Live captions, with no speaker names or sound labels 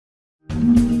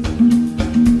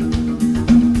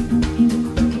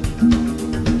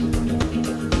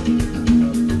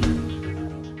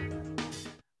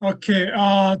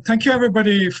Thank you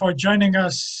everybody for joining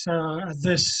us at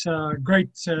this great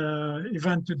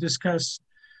event to discuss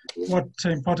what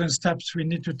important steps we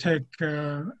need to take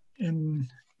in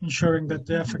ensuring that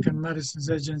the African Medicines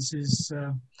Agency's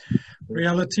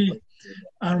reality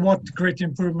and what great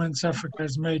improvements Africa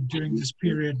has made during this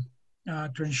period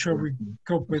to ensure we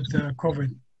cope with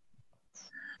COVID.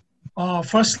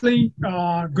 Firstly,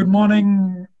 good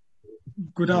morning,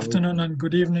 good afternoon, and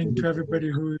good evening to everybody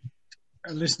who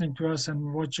are listening to us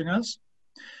and watching us.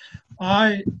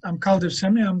 I am Kaldip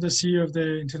Semi. I'm the CEO of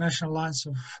the International Alliance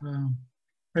of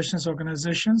Patients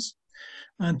Organizations.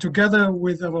 And together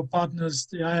with our partners,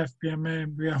 the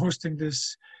IFPMA, we are hosting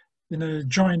this in a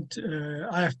joint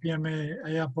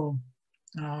IFPMA-IAPO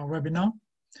webinar.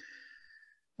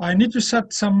 I need to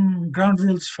set some ground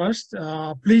rules first.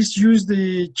 Please use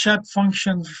the chat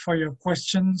function for your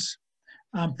questions.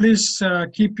 Please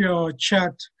keep your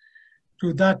chat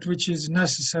to that which is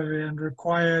necessary and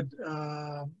required.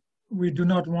 We do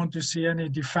not want to see any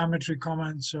defamatory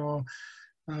comments or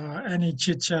any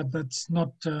chit-chat that's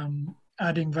not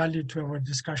adding value to our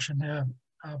discussion here.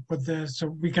 Put there so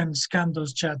we can scan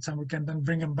those chats and we can then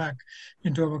bring them back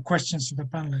into our questions to the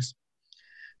panelists.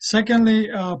 Secondly,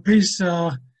 please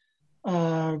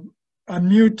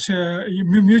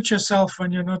mute yourself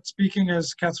when you're not speaking,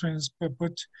 as Catherine has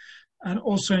put, and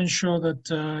also ensure that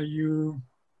you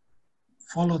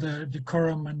follow the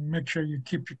decorum and make sure you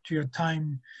keep it to your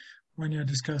time when you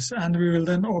discuss. And we will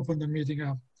then open the meeting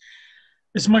up.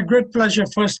 It's my great pleasure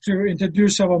first to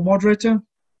introduce our moderator,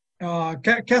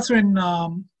 Catherine,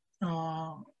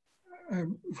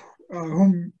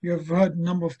 whom you have heard a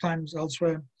number of times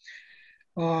elsewhere,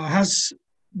 has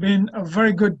been a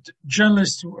very good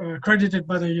journalist accredited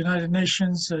by the United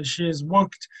Nations. She has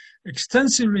worked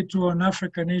extensively on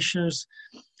African issues.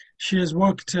 She has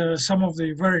worked some of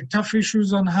the very tough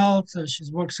issues on health.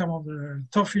 She's worked some of the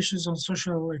tough issues on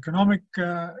social economic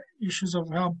issues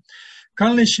of health.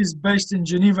 Currently, she's based in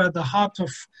Geneva, at the heart of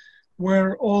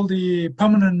where all the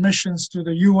permanent missions to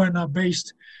the UN are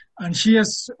based. And she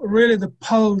has really the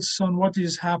pulse on what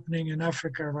is happening in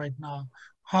Africa right now,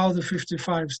 how the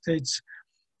 55 states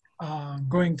are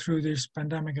going through this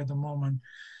pandemic at the moment.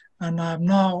 And I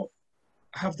now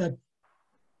have that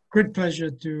great pleasure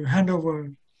to hand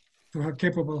over to her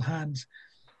capable hands.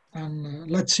 And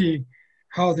let's see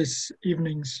how this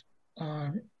evening's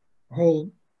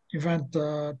whole event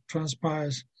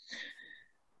transpires.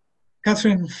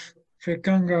 Catherine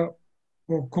Fekanga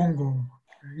Okongo,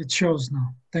 it's yours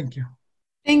now. Thank you.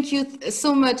 Thank you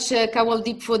so much,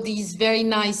 Kawaldeep, for these very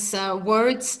nice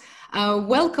words.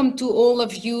 Welcome to all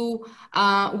of you.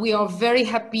 We are very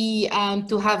happy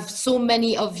to have so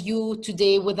many of you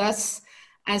today with us.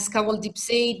 As Kawaldeep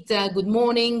said, good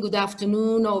morning, good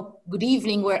afternoon, or good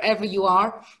evening, wherever you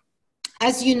are.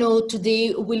 As you know,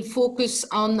 today we'll focus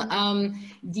on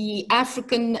the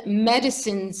African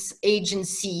Medicines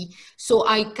Agency. So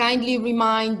I kindly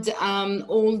remind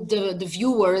all the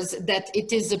viewers that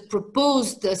it is a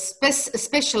proposed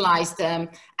specialized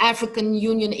African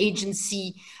Union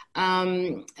agency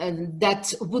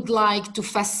that would like to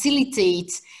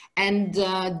facilitate and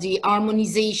the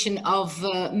harmonization of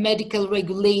medical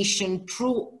regulation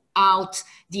throughout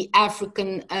the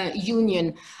African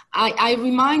Union. I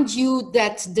remind you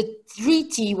that the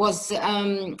treaty was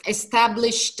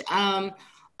established I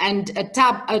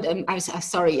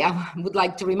would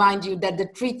like to remind you that the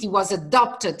treaty was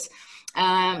adopted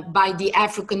by the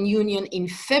African Union in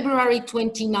February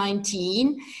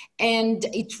 2019, and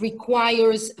it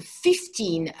requires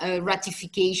 15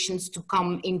 ratifications to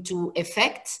come into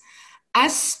effect.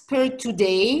 As per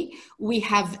today, we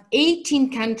have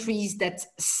 18 countries that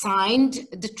signed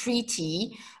the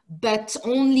treaty, but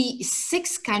only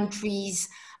 6 countries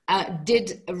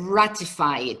did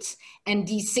ratify it. And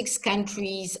these 6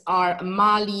 countries are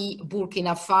Mali,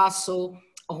 Burkina Faso,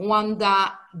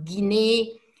 Rwanda,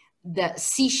 Guinea, the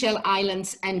Seychelles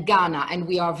Islands, and Ghana. And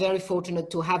we are very fortunate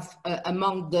to have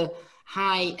among the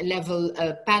high-level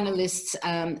panelists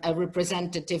a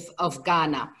representative of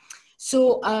Ghana.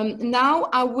 So now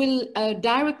I will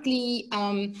directly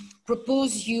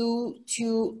propose you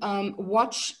to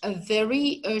watch a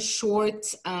very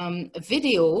short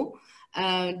video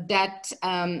that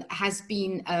has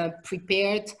been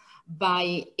prepared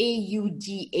by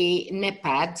AUDA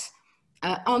NEPAD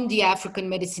on the African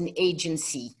Medicine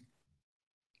Agency.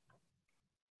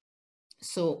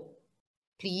 So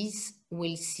please,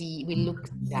 we'll look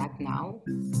at that now.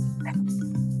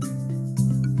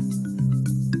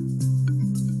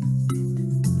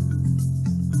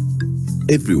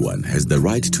 Everyone has the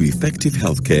right to effective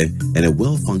healthcare and a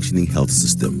well-functioning health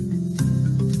system.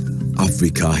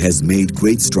 Africa has made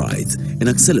great strides in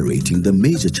accelerating the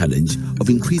major challenge of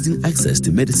increasing access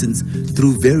to medicines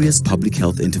through various public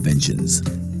health interventions.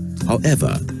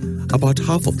 However, about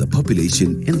half of the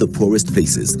population in the poorest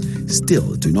places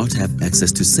still do not have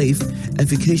access to safe,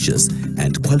 efficacious,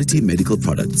 and quality medical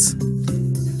products.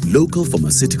 Local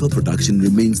pharmaceutical production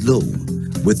remains low,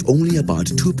 with only about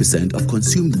 2% of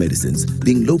consumed medicines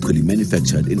being locally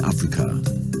manufactured in Africa.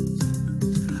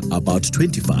 About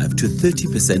 25 to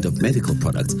 30% of medical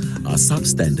products are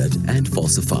substandard and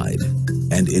falsified,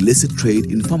 and illicit trade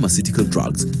in pharmaceutical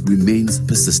drugs remains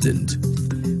persistent.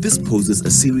 This poses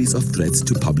a series of threats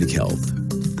to public health.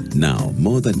 Now,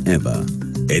 more than ever,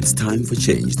 it's time for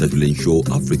change that will ensure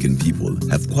African people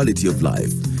have quality of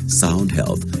life, sound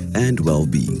health, and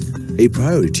well-being, a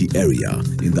priority area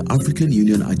in the African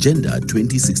Union Agenda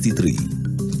 2063.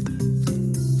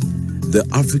 The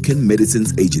African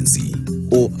Medicines Agency,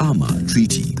 or IFPMA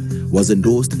Treaty, was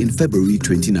endorsed in February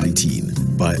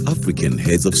 2019 by African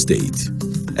heads of state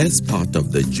as part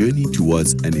of the journey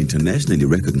towards an internationally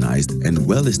recognized and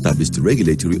well-established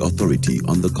regulatory authority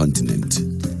on the continent.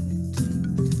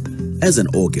 As an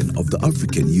organ of the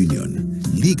African Union,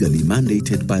 legally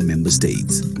mandated by member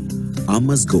states,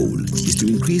 IFPMA's goal is to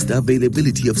increase the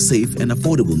availability of safe and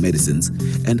affordable medicines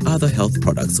and other health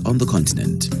products on the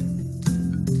continent.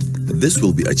 This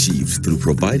will be achieved through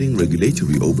providing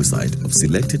regulatory oversight of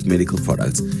selected medical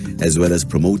products, as well as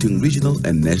promoting regional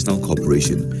and national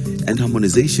cooperation and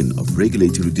harmonization of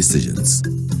regulatory decisions.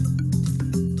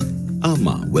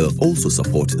 IFPMA will also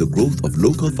support the growth of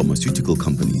local pharmaceutical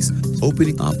companies,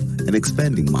 opening up and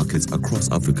expanding markets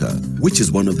across Africa, which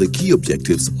is one of the key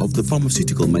objectives of the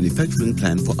Pharmaceutical Manufacturing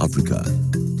Plan for Africa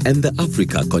and the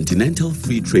Africa Continental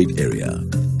Free Trade Area.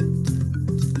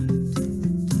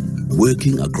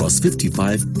 Working across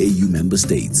 55 AU member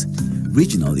states,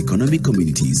 regional economic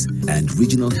communities, and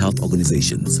regional health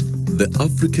organizations, the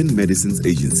African Medicines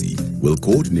Agency will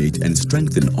coordinate and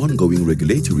strengthen ongoing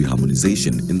regulatory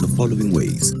harmonization in the following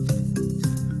ways.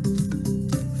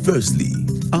 Firstly,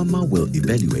 IFPMA will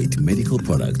evaluate medical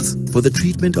products for the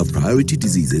treatment of priority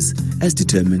diseases as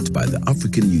determined by the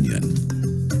African Union.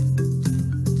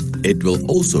 It will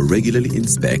also regularly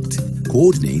inspect,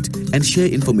 coordinate, and share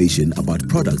information about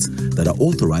products that are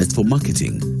authorized for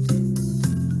marketing.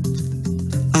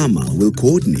 IFPMA will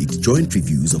coordinate joint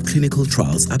reviews of clinical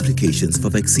trials applications for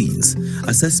vaccines,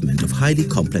 assessment of highly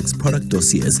complex product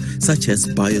dossiers such as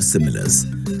biosimilars.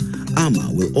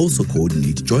 IFPMA will also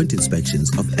coordinate joint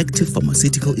inspections of active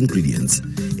pharmaceutical ingredients,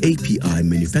 API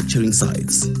manufacturing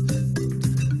sites.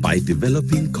 By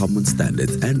developing common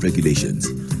standards and regulations,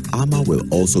 IFPMA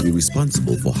will also be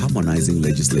responsible for harmonizing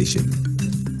legislation.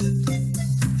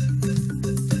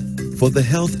 For the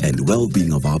health and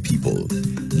well-being of our people,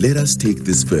 let us take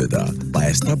this further by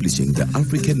establishing the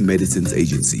African Medicines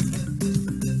Agency.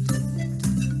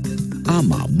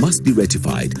 IFPMA must be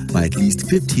ratified by at least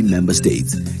 15 member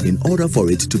states in order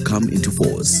for it to come into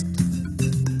force.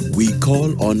 We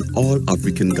call on all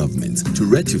African governments to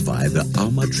ratify the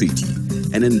IFPMA Treaty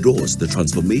and endorse the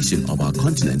transformation of our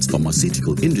continent's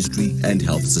pharmaceutical industry and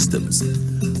health systems.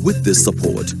 With this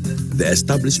support, the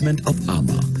establishment of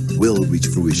IFPMA will reach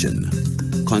fruition.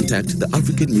 Contact the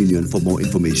African Union for more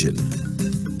information.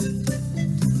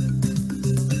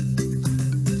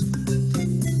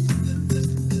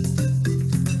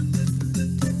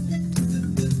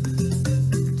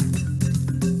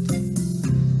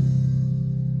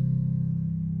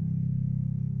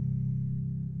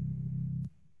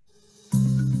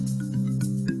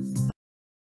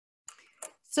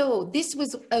 So this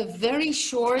was a very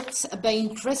short but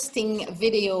interesting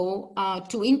video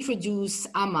to introduce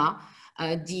IFPMA,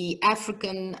 the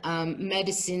African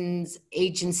Medicines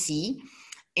Agency.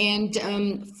 And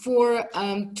for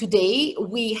today,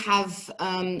 we have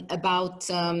about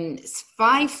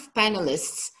 5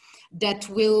 panelists that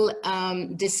will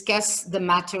discuss the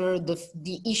matter,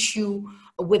 the issue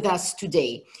with us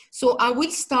today. So I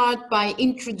will start by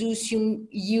introducing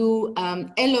you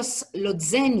Elos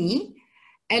Lodzeni.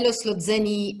 Elos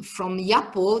Lodzeni from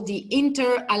IAPO, the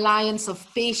Inter-Alliance of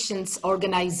Patients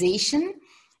Organization.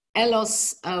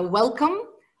 Elos, welcome.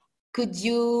 Could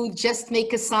you just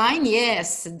make a sign?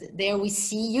 Yes, there we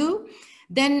see you.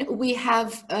 Then we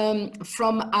have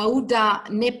from Auda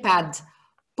Nepad,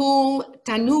 Paul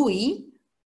Tanui.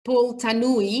 Paul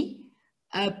Tanui.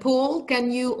 Paul, can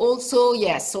you also,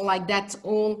 yes, so like that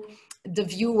all the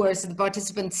viewers, the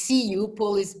participants see you.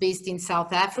 Paul is based in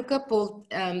South Africa, Paul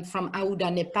from Auda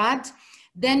Nepad.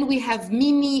 Then we have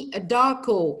Mimi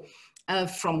Darko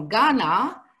from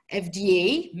Ghana,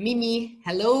 FDA. Mimi,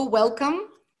 hello, welcome.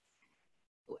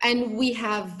 And we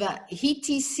have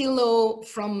Hiti Silo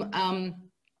from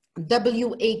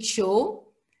WHO.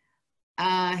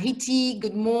 Hiti,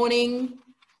 good morning.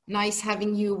 Nice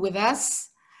having you with us.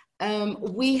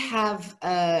 We have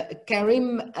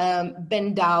Karim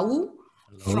Bendau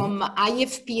from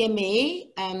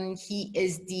IFPMA. He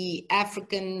is the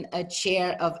African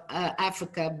chair of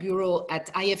Africa Bureau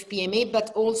at IFPMA,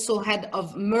 but also head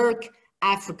of Merck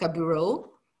Africa Bureau.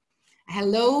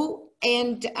 Hello,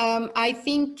 and I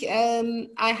think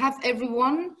I have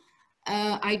everyone.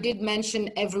 I did mention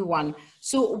everyone.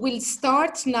 So we'll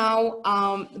start now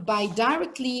by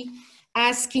directly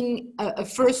asking a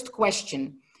first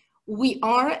question. We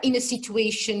are in a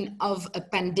situation of a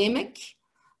pandemic,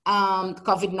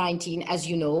 COVID-19, as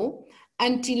you know.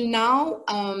 Until now,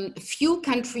 few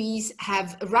countries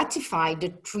have ratified the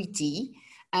treaty.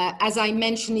 As I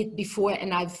mentioned it before,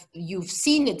 and you've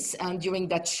seen it during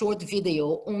that short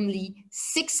video, only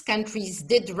 6 countries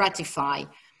did ratify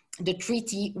the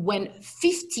treaty when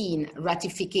 15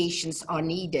 ratifications are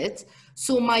needed.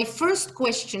 So my first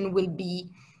question will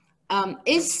be,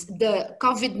 is the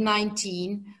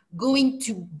COVID-19 going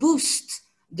to boost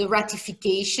the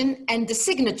ratification and the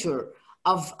signature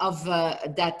of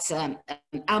that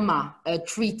AMA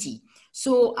treaty?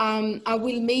 So I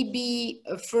will maybe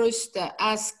first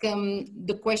ask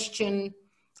the question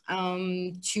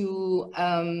to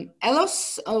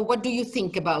Elos. What do you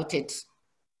think about it?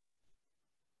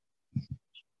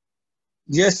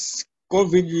 Yes,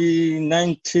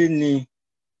 COVID-19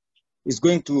 is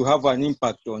going to have an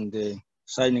impact on the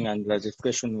signing and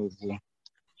ratification of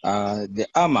the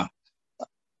AMA.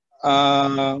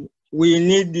 We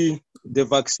need the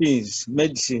vaccines,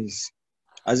 medicines,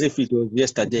 as if it was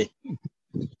yesterday.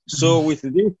 So with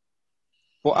this,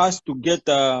 for us to get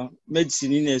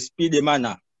medicine in a speedy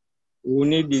manner, we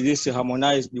need this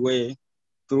harmonized way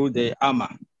through the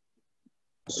AMA.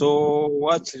 So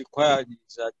what's required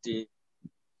is that the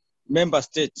member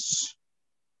states,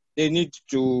 they need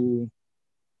to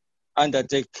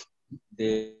undertake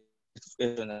the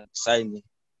signing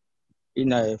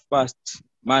in a fast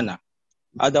manner.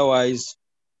 Otherwise,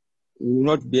 we will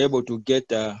not be able to get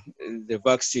the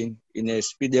vaccine in a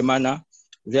speedy manner,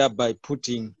 thereby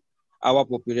putting our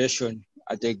population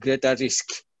at a greater risk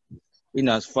in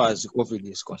as far as COVID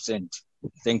is concerned.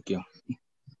 Thank you.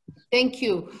 Thank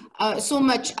you so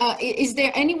much. Is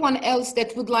there anyone else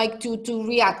that would like to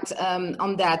react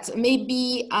on that?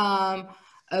 Maybe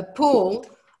Paul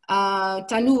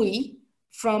Tanui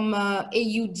from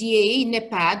AUDA,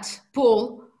 NEPAD.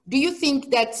 Paul, do you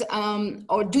think that,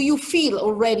 or do you feel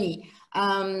already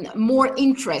more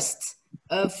interest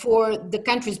for the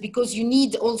countries, because you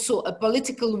need also a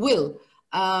political will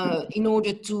in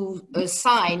order to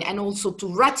sign and also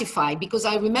to ratify, because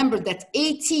I remember that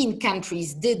 18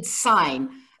 countries did sign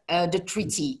the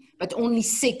treaty, but only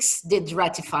 6 did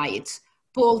ratify it.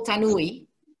 Paul Tanui.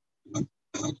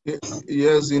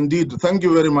 Yes, indeed. Thank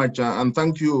you very much. And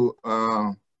thank you,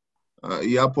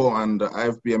 IAPO and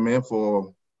IFPMA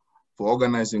for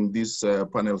organizing this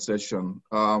panel session.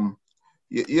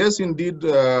 Yes, indeed,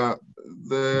 there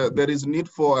is need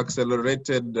for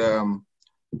accelerated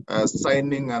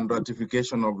signing and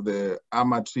ratification of the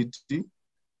AMA treaty.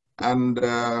 And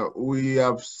we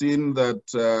have seen that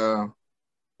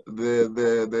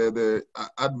the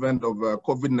advent of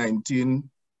COVID-19,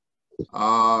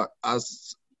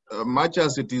 as much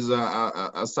as it is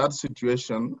a sad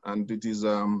situation and it is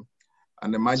an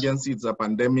emergency, it's a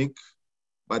pandemic,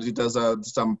 but it has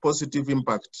some positive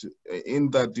impact in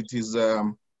that it is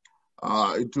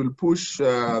it will push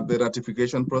the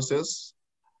ratification process.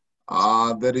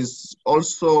 There is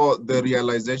also the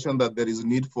realization that there is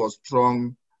need for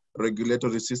strong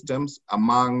regulatory systems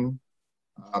among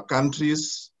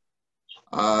countries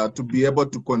to be able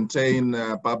to contain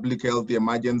public health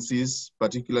emergencies,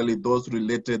 particularly those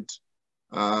related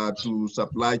to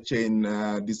supply chain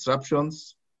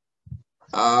disruptions.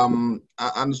 And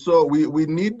so we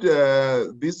need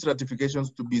these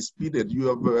ratifications to be speeded. You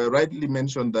have rightly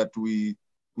mentioned that we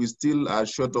still are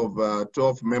short of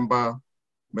 12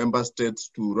 member states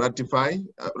to ratify,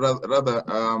 rather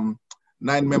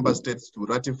 9 member states to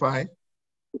ratify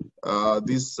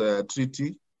this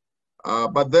treaty.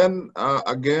 But then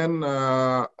again,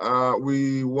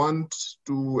 we want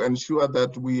to ensure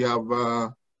that we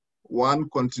have one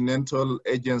continental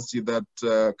agency that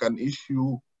can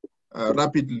issue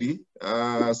rapidly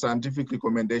scientific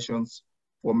recommendations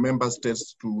for member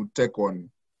states to take on.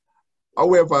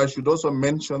 However, I should also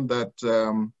mention that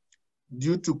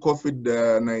due to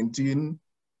COVID-19,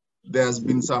 there has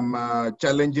been some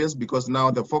challenges because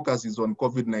now the focus is on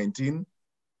COVID-19.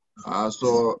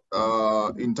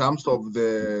 In terms of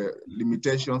the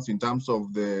limitations, in terms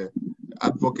of the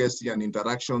advocacy and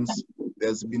interactions,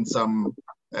 there's been some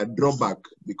drawback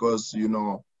because, you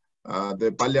know,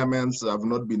 the parliaments have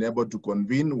not been able to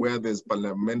convene where there's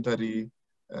parliamentary,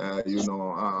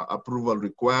 approval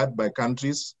required by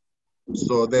countries.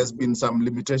 So there's been some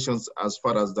limitations as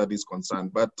far as that is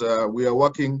concerned. But we are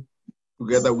working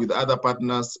together with other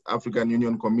partners, African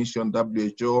Union Commission,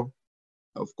 WHO,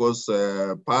 of course,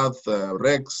 PATH,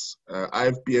 REX,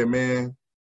 IFPMA,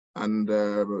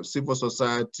 and civil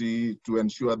society to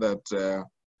ensure that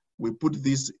we put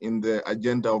this in the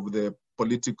agenda of the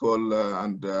political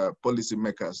and policy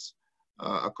makers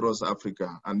across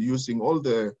Africa, and using all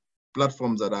the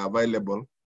platforms that are available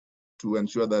to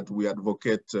ensure that we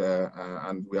advocate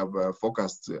and we have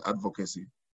focused advocacy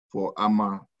for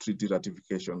IAPO treaty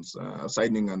ratifications,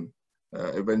 signing and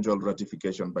eventual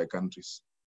ratification by countries.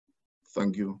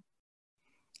 Thank you.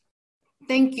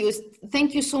 Thank you.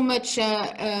 Thank you so much,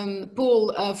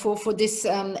 Paul, for this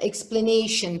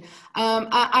explanation.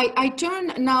 I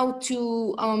turn now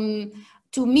to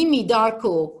Mimi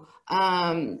Darko,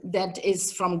 that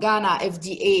is from Ghana,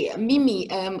 FDA. Mimi,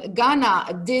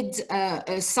 Ghana did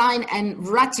sign and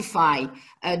ratify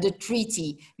the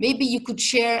treaty. Maybe you could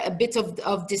share a bit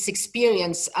of this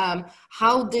experience.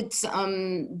 How did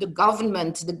the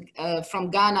government from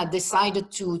Ghana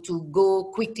decided to go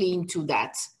quickly into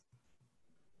that?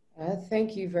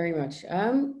 Thank you very much.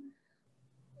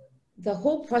 The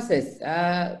whole process,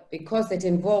 because it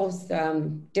involves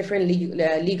different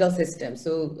legal systems,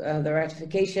 so the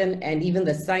ratification and even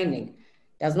the signing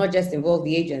does not just involve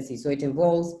the agency. So it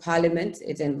involves Parliament,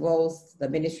 it involves the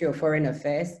Ministry of Foreign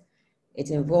Affairs,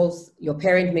 it involves your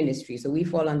parent ministry. So we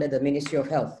fall under the Ministry of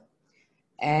Health.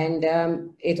 And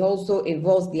it also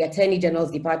involves the Attorney General's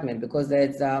Department, because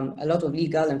there's a lot of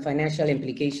legal and financial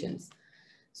implications.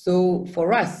 So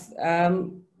for us,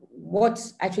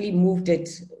 what actually moved it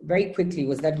very quickly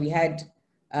was that we had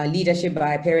leadership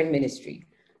by our parent ministry.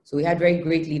 So we had very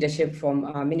great leadership from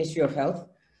our Ministry of Health.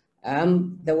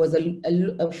 There was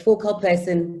a focal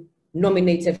person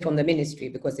nominated from the ministry,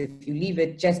 because if you leave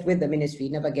it just with the ministry,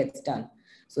 it never gets done.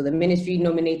 So the ministry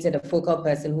nominated a focal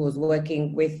person who was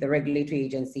working with the regulatory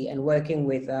agency and working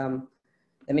with the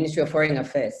Ministry of Foreign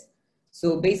Affairs.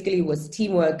 So basically it was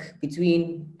teamwork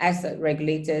between us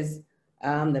regulators,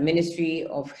 the Ministry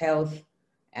of Health,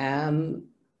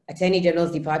 Attorney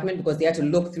General's Department, because they had to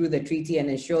look through the treaty and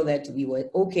ensure that we were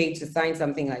okay to sign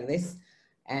something like this.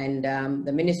 And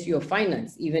the Ministry of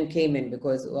Finance even came in,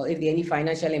 because, well, if there are any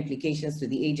financial implications to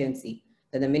the agency,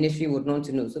 then the ministry would want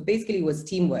to know. So basically it was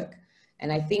teamwork.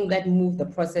 And I think that moved the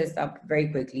process up very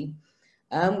quickly.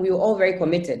 We were all very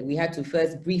committed. We had to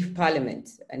first brief Parliament.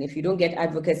 And if you don't get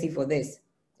advocacy for this,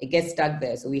 it gets stuck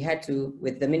there. So we had to,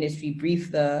 with the ministry,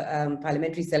 brief the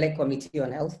Parliamentary Select Committee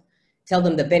on Health, tell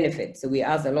them the benefits. So we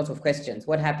asked a lot of questions.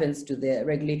 What happens to the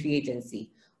regulatory agency?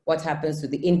 What happens to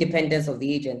the independence of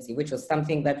the agency, which was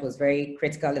something that was very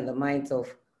critical in the minds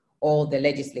of all the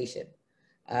legislation.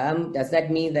 Does that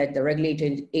mean that the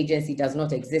regulatory agency does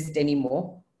not exist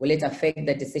anymore? Will it affect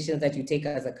the decisions that you take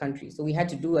as a country? So we had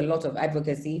to do a lot of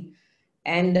advocacy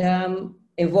and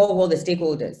involve all the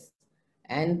stakeholders.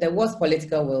 And there was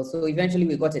political will, so eventually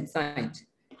we got it signed.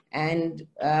 And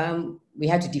we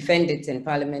had to defend it in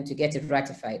Parliament to get it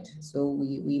ratified. So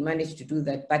we managed to do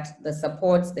that, but the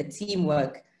support, the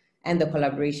teamwork, and the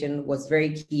collaboration was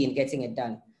very key in getting it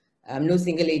done. No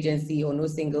single agency or no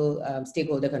single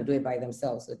stakeholder can do it by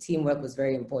themselves. So teamwork was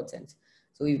very important.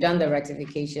 So we've done the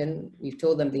ratification, we've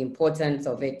told them the importance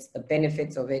of it, the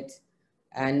benefits of it,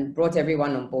 and brought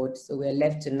everyone on board. So we're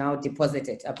left to now deposit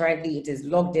it. Apparently it is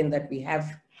logged in that we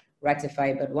have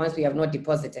ratified, but once we have not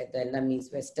deposited, then that means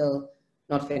we're still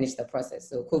not finished the process.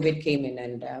 So COVID came in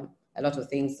and a lot of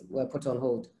things were put on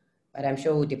hold, but I'm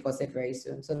sure we'll deposit very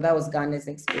soon. So that was Ghana's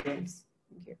experience.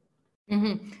 Thank you.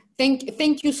 Mm-hmm.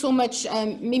 Thank you so much,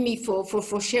 Mimi,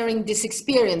 for sharing this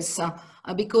experience,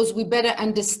 because we better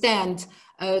understand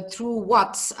through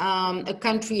what a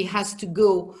country has to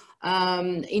go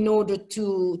in order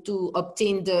to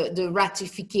obtain the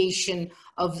ratification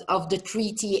of the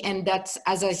treaty. And that's,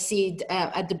 as I said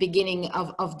at the beginning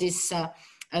of this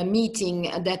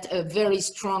meeting, that a very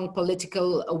strong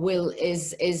political will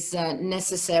is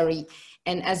necessary.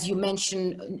 And as you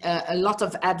mentioned, a lot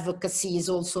of advocacy is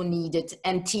also needed,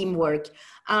 and teamwork.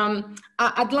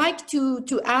 I'd like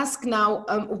to ask now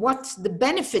what the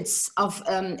benefits of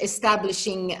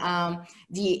establishing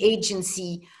the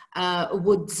agency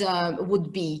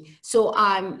would be. So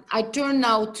I turn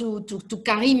now to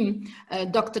Karim,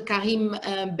 Dr. Karim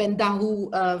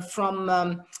Bendahu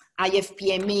from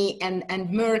IFPMA and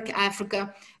Merck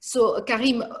Africa. So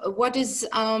Karim, what is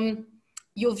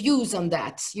your views on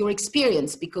that, your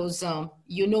experience, because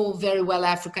you know very well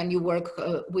Africa and you work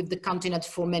with the continent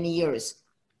for many years.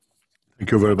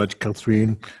 Thank you very much,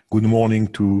 Catherine. Good morning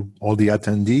to all the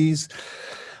attendees.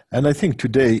 And I think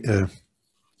today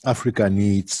Africa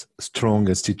needs strong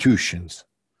institutions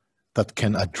that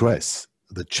can address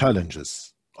the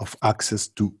challenges of access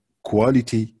to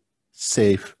quality,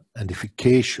 safe, and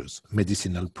efficacious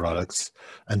medicinal products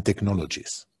and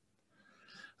technologies.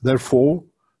 Therefore,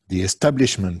 the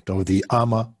establishment of the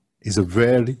IFPMA is a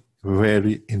very,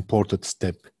 very important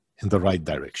step in the right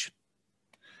direction.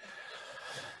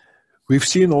 We've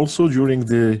seen also during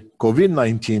the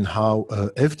COVID-19 how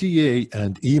FDA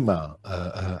and EMA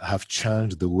have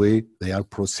changed the way they are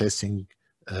processing,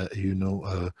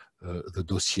 the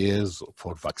dossiers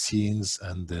for vaccines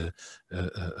and the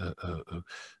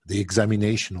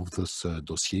examination of this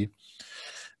dossier.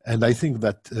 And I think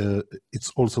that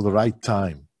it's also the right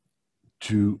time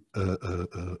to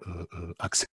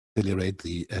accelerate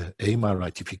the EMA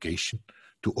ratification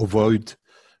to avoid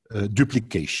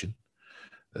duplication,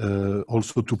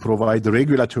 also to provide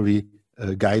regulatory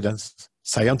guidance,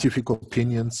 scientific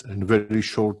opinions in very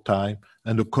short time,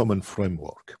 and a common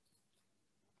framework.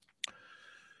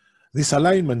 This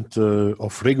alignment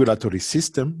of regulatory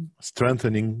system,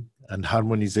 strengthening and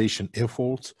harmonization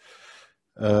efforts,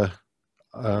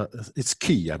 it's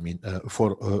key,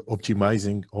 for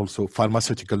optimizing also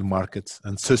pharmaceutical markets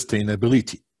and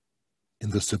sustainability in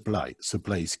the supply.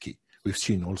 Supply is key. We've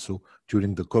seen also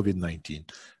during the COVID-19,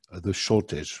 the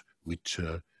shortage which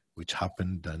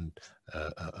happened, and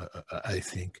I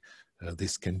think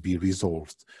this can be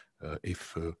resolved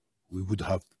if we would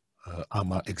have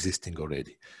IFPMA existing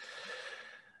already.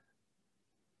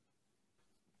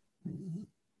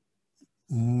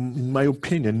 In my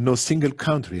opinion, no single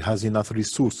country has enough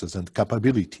resources and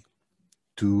capability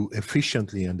to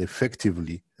efficiently and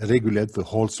effectively regulate the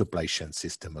whole supply chain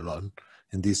system alone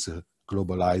in this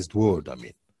globalized world,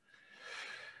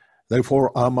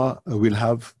 Therefore, IFPMA will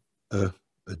have a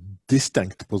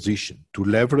distinct position to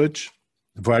leverage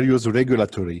various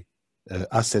regulatory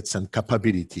assets and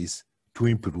capabilities to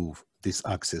improve this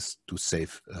access to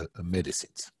safe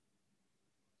medicines.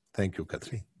 Thank you,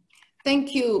 Catherine.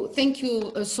 Thank you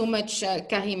so much,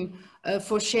 Karim,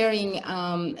 for sharing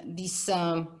this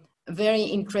very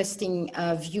interesting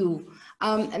view.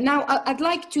 Now, I'd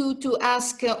like to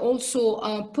ask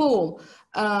also Paul.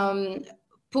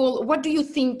 Paul, what do you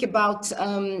think about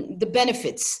the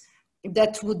benefits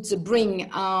that would bring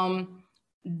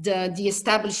the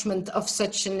establishment of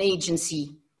such an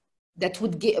agency that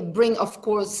would bring, of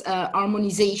course,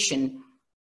 harmonization?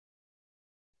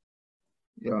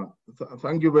 Yeah,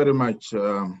 thank you very much,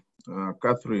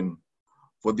 Catherine,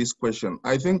 for this question.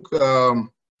 I think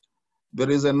there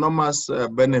is enormous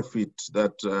benefit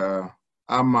that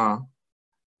IFPMA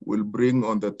will bring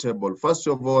on the table. First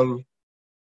of all,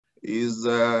 is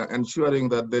ensuring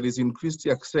that there is increased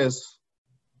access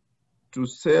to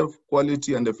safe,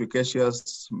 quality, and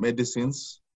efficacious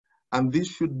medicines. And this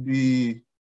should be,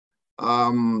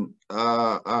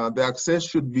 the access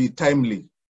should be timely.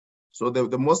 So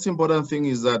the most important thing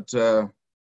is that the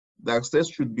access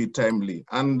should be timely.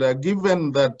 And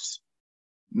given that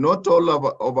not all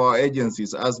of our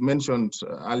agencies, as mentioned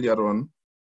earlier on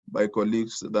by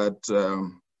colleagues, that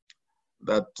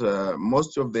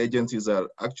most of the agencies are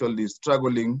actually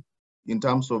struggling in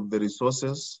terms of the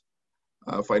resources,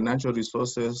 financial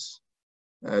resources,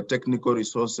 technical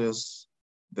resources.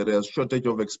 There is a shortage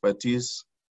of expertise.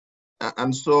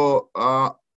 And so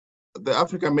the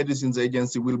African Medicines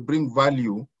Agency will bring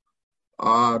value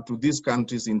to these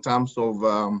countries in terms of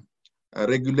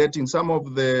regulating some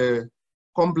of the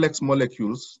complex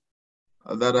molecules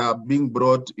that are being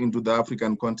brought into the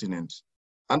African continent.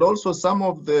 And also some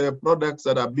of the products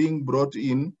that are being brought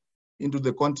into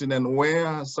the continent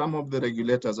where some of the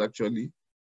regulators actually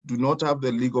do not have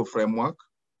the legal framework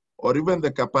or even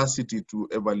the capacity to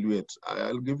evaluate.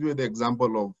 I'll give you the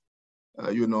example of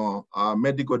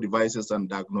medical devices and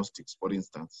diagnostics, for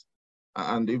instance.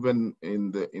 And even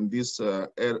in this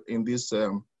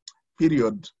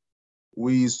period,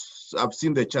 we have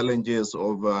seen the challenges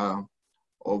of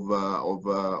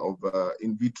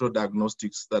in vitro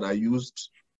diagnostics that are used,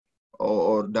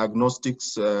 or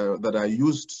diagnostics that are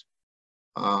used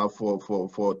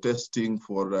for testing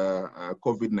for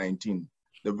COVID-19.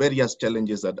 The various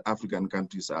challenges that African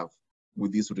countries have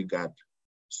with this regard.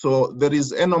 So there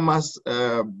is enormous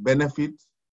benefit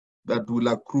that will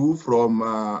accrue from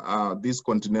this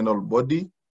continental body,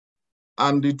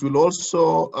 and it will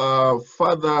also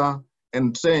further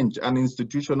entrench and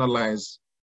institutionalize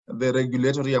the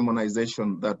regulatory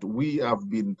harmonization that we have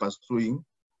been pursuing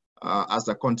as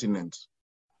a continent.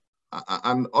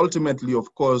 And ultimately,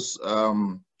 of course,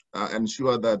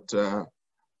 ensure that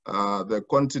the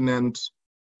continent,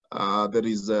 there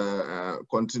is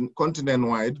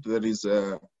continent-wide, there is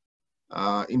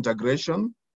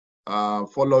integration,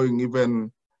 following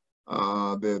even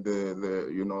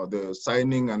the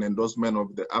signing and endorsement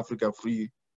of the Africa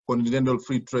Continental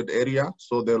Free Trade Area.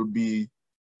 So there'll be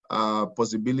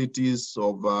possibilities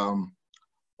of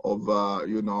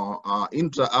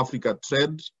intra-Africa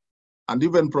trade, and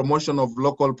even promotion of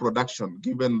local production,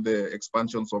 given the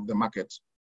expansions of the market.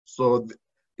 So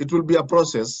it will be a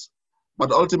process,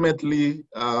 but ultimately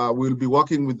we'll be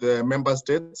working with the member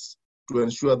states to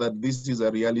ensure that this is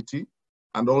a reality,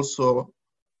 and also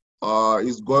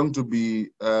is going to be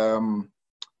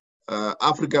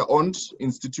Africa-owned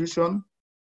institution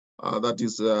that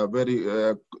is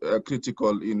very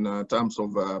critical in terms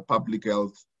of public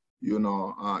health,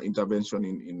 intervention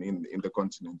in the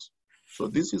continent. So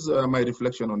this is my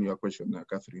reflection on your question,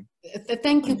 Catherine.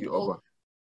 Thank you, Paul.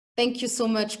 Thank you so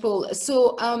much, Paul.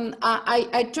 So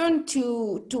I turn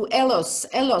to Elos.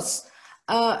 Elos,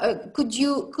 could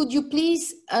you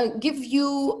please give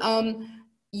you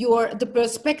the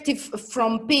perspective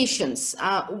from patients?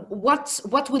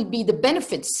 What will be the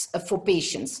benefits for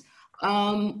patients?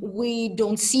 We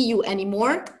don't see you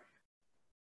anymore.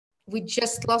 We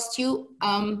just lost you.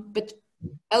 But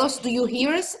Elos, do you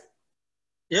hear us?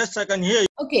 Yes, I can hear you.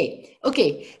 Okay.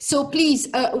 So please,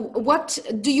 what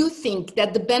do you think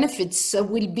that the benefits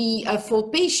will be for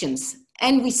patients?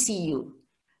 And we see you.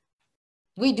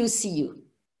 We do see you.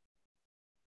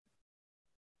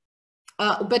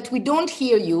 But we don't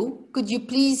hear you. Could you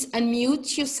please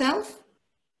unmute yourself?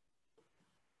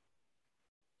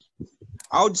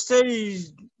 I would say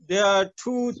there are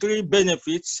 2-3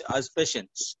 benefits as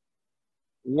patients.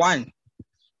 One,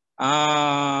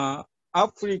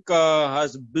 Africa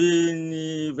has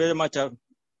been very much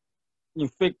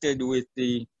infected with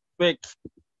the fake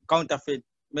counterfeit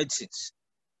medicines.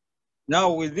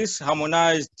 Now with this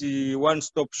harmonized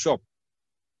one-stop shop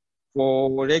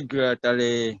for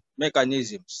regulatory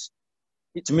mechanisms,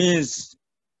 it means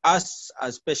us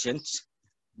as patients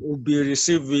will be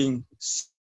receiving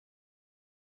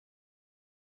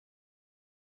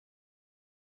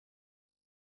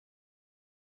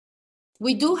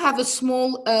We do have a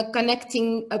small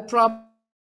connecting problem.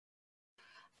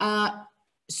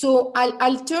 So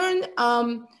I'll turn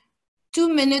 2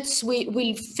 minutes,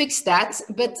 we'll fix that,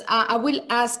 but I will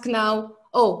ask now,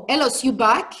 Elos, you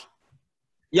back?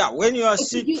 Yeah, when you are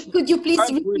sick. Could you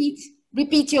please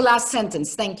repeat your last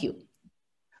sentence? Thank you.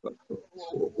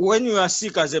 When you are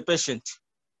sick as a patient,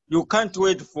 you can't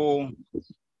wait for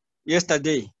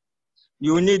yesterday.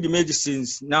 You need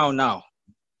medicines now.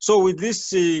 So with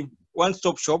this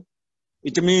one-stop shop,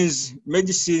 it means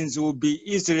medicines will be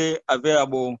easily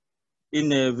available in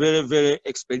a very, very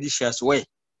expeditious way.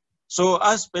 So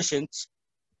as patients,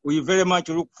 we very much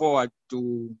look forward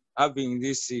to having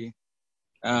this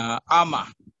armor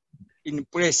in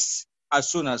place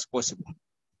as soon as possible.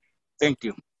 Thank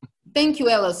you. Thank you,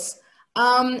 Elos.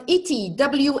 ET,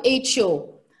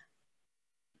 WHO,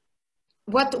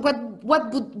 what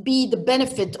would be the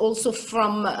benefit also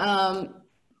from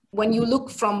when you look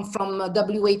from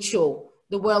WHO,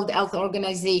 the World Health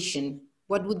Organization?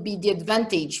 What would be the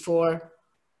advantage to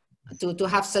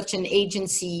have such an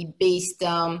agency based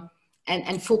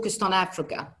and focused on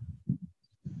Africa?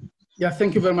 Yeah,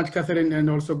 thank you very much, Catherine, and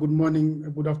also good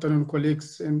morning, good afternoon,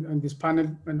 colleagues in this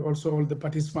panel, and also all the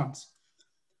participants.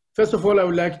 First of all, I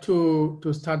would like to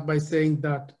start by saying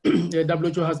that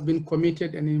the WHO has been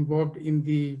committed and involved in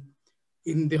the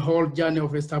whole journey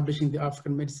of establishing the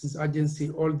African Medicines Agency,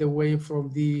 all the way from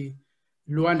the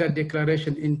Luanda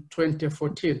Declaration in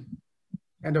 2014.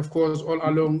 And of course, all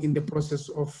along in the process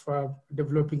of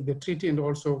developing the treaty and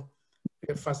also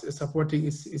supporting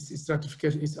its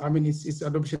ratification, its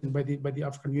adoption by the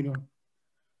African Union.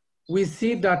 We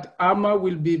see that AMA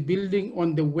will be building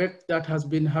on the work that has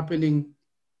been happening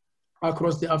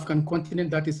across the African continent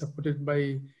that is supported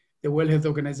by the World Health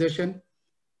Organization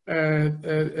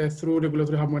through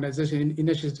regulatory harmonization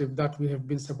initiative that we have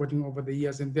been supporting over the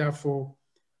years, and therefore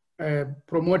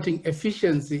promoting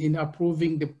efficiency in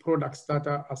approving the products that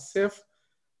are safe,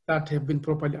 that have been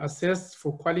properly assessed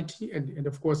for quality and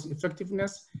of course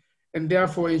effectiveness, and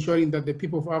therefore ensuring that the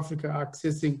people of Africa are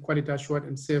accessing quality assured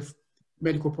and safe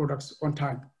medical products on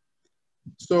time.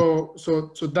 So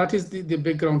that is the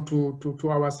background to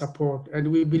our support.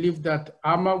 And we believe that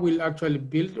AMA will actually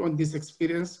build on this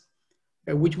experience,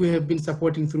 which we have been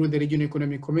supporting through the regional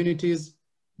economic communities,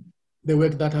 the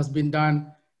work that has been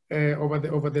done over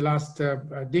the last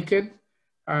decade.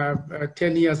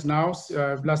 10 years now.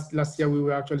 Last year, we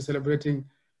were actually celebrating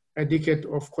a decade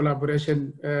of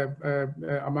collaboration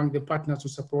among the partners to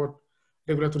support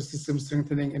regulatory system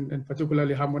strengthening and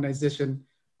particularly harmonization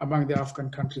among the African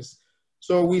countries.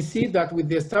 So we see that with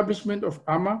the establishment of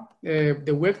IFPMA,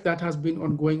 the work that has been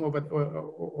ongoing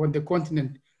on the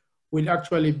continent will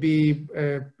actually be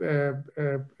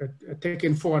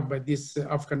taken forward by this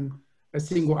African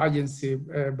single agency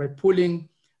by pulling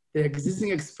the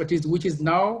existing expertise, which is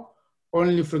now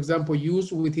only, for example,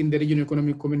 used within the regional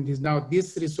economic communities. Now,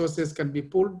 these resources can be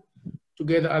pulled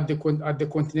together at the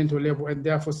continental level and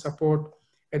therefore support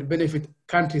and benefit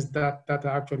countries that are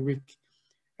actually weak.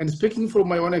 And speaking from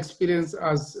my own experience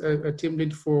as a team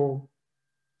lead for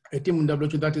a team in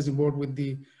WHO that is involved with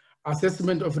the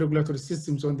assessment of regulatory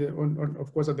systems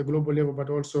of course, at the global level, but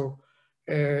also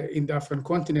in the African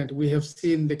continent, we have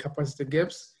seen the capacity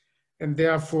gaps. And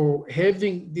therefore,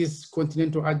 having this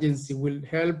continental agency will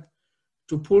help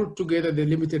to pull together the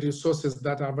limited resources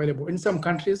that are available in some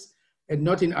countries and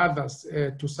not in others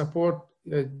to support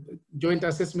joint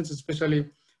assessments, especially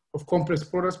of complex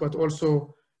products, but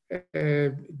also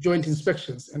joint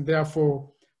inspections, and therefore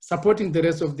supporting the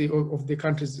rest of the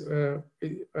countries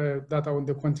that are on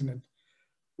the continent.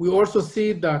 We also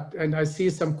see that, and I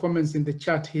see some comments in the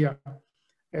chat here,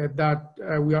 that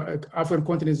African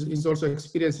continent is also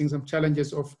experiencing some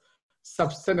challenges of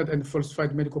substandard and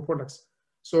falsified medical products.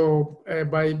 So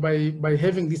by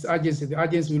having this agency, the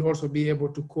agency will also be able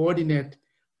to coordinate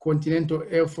continental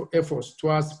efforts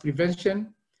towards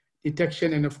prevention,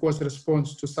 detection, and of course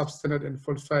response to substandard and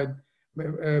falsified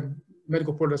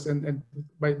medical products. And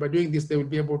by doing this, they will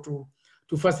be able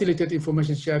to facilitate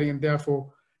information sharing, and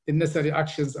therefore the necessary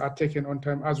actions are taken on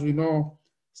time. As we know,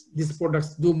 these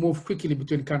products do move quickly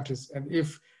between countries. And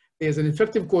if there's an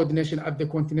effective coordination at the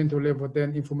continental level,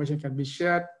 then information can be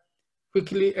shared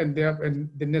quickly and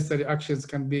the necessary actions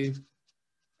can be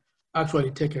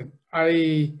actually taken.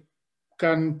 I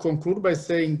can conclude by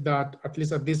saying that, at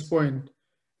least at this point,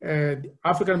 the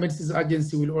African Medicines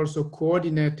Agency will also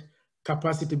coordinate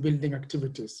capacity building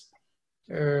activities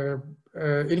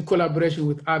in collaboration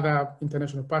with other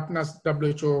international partners,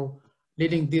 WHO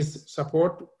leading this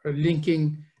support,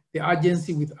 linking the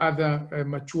agency with other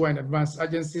mature and advanced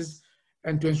agencies,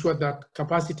 and to ensure that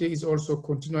capacity is also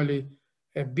continually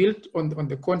built on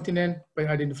the continent by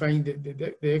identifying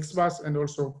the experts and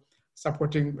also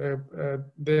supporting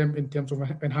them in terms of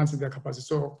enhancing their capacity.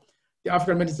 So the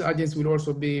African Medicines Agency will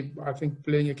also be, I think,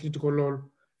 playing a critical role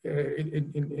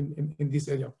in this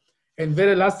area. And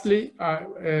very lastly,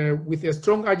 with a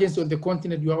strong agency on the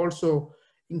continent, you are also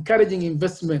encouraging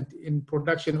investment in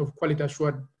production of quality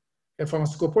assured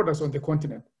pharmaceutical products on the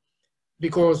continent,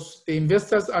 because the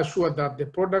investors are sure that the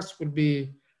products will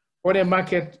be on a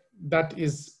market that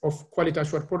is of quality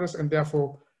assured products, and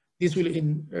therefore this will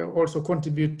also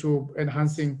contribute to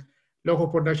enhancing local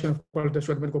production of quality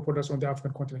assured medical products on the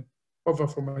African continent. Over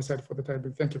from my side for the time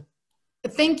being. Thank you.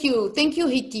 Thank you,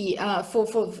 Hiti,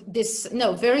 for this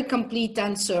very complete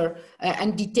answer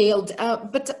and detailed.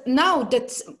 But now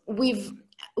that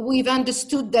we've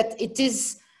understood that it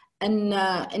is an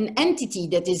entity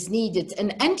that is needed,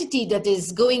 an entity that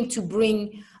is going to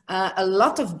bring a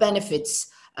lot of benefits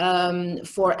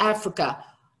for Africa,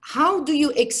 how do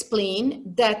you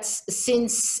explain that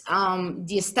since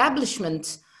the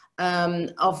establishment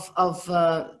of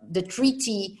the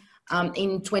treaty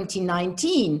in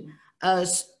 2019,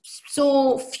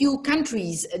 so few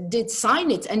countries did sign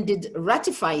it and did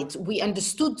ratify it? We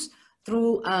understood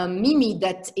through Mimi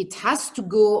that it has to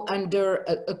go under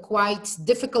a quite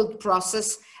difficult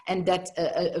process, and that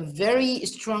a very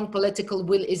strong political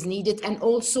will is needed, and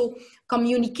also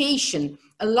communication.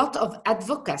 A lot of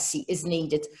advocacy is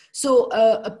needed. So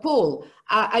Paul,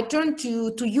 I turn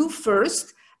to you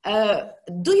first.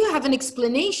 Do you have an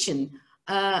explanation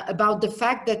about the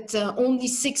fact that only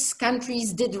 6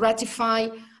 countries did ratify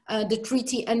the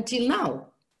treaty until now?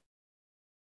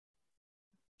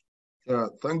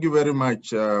 Thank you very much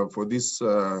for this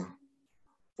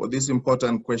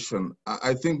important question.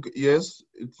 I think, yes,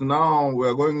 it's now we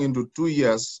are going into 2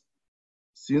 years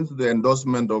since the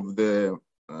endorsement of the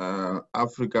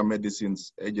Africa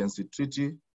Medicines Agency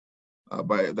Treaty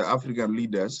by the African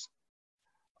leaders.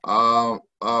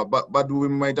 But we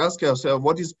might ask ourselves,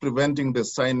 what is preventing the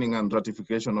signing and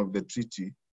ratification of the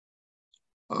treaty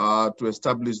to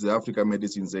establish the Africa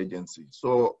Medicines Agency?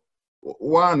 So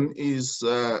one is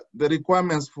the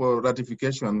requirements for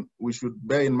ratification. We should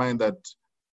bear in mind that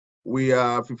we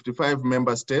are 55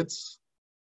 member states,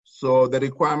 so the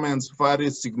requirements vary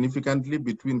significantly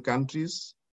between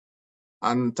countries.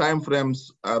 And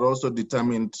timeframes are also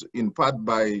determined in part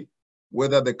by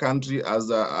whether the country has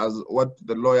what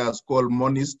the lawyers call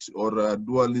monist or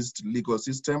dualist legal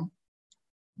system.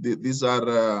 These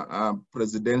are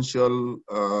presidential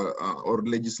or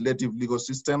legislative legal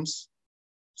systems.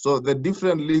 So the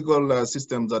different legal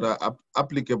systems that are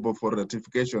applicable for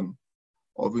ratification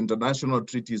of international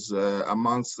treaties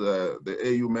amongst the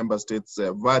AU member states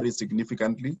vary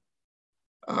significantly.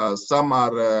 Some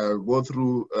are go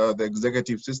through the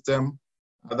executive system,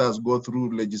 others go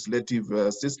through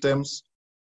legislative systems.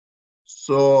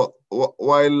 So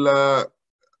while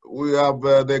we have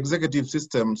the executive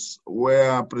systems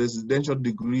where presidential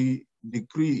decree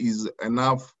is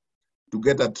enough to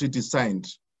get a treaty signed,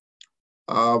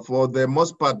 for the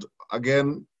most part,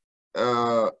 again,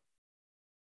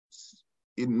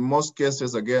 in most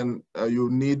cases, again,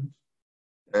 you need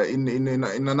in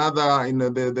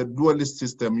the dualist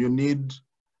system, you need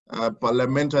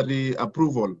parliamentary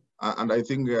approval, and I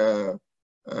think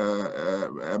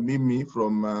Mimi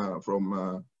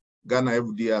from Ghana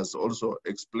FD has also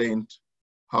explained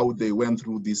how they went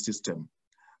through this system,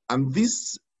 and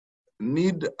this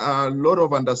need a lot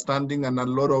of understanding and a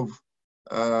lot of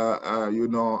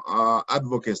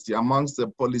advocacy amongst the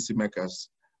policymakers.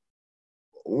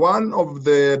 One of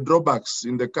the drawbacks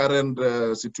in the current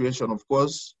situation, of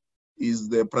course, is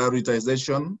the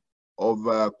prioritization of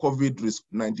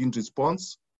COVID-19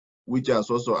 response, which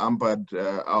has also hampered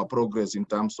our progress in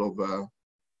terms of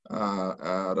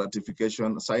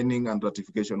ratification, signing and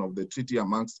ratification of the treaty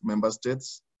amongst member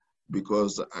states,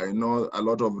 because I know a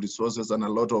lot of resources and a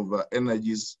lot of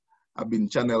energies have been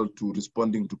channeled to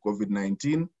responding to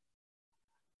COVID-19.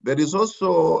 There is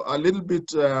also a little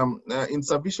bit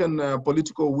insufficient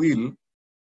political will,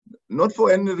 not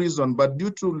for any reason, but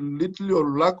due to little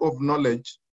or lack of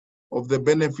knowledge of the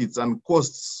benefits and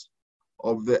costs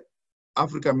of the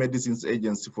Africa Medicines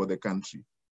Agency for the country.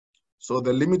 So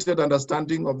the limited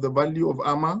understanding of the value of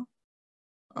AMA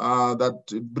that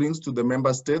it brings to the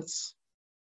member states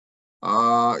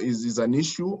is an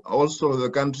issue. Also,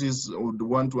 the countries would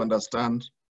want to understand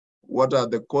what are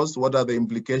the costs, what are the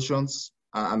implications,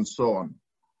 and so on,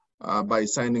 by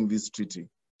signing this treaty.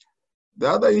 The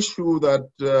other issue that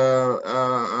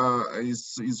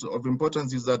is of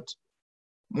importance is that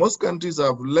most countries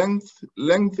have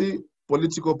lengthy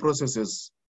political processes,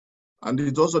 and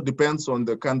it also depends on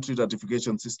the country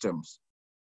ratification systems.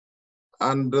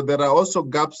 And there are also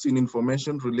gaps in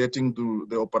information relating to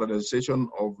the operationalization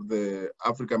of the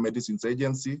Africa Medicines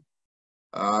Agency,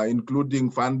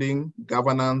 including funding,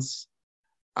 governance,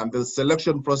 and the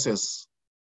selection process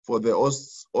for the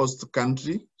host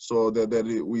country. So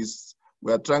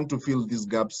we are trying to fill these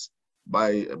gaps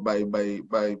by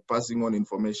passing on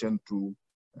information to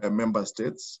member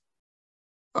states.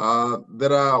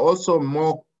 There are also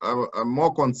more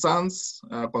concerns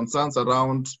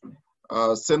around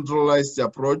centralized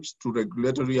approach to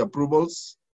regulatory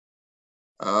approvals,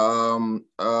 and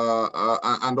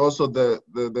also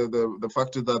the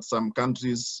fact that some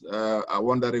countries are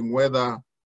wondering whether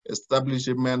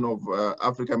establishment of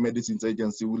Africa Medicines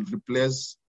Agency will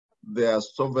replace their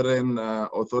sovereign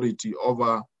authority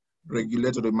over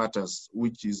regulatory matters,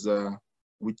 which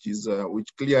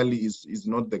clearly is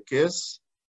not the case.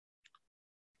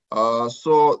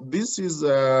 So this is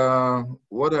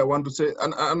what I want to say.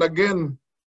 And again,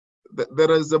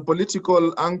 there is a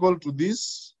political angle to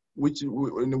this, which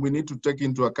we need to take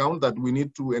into account, that we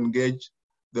need to engage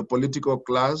the political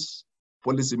class,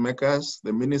 policymakers,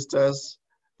 the ministers,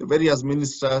 the various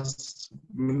ministers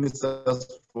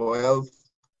for health,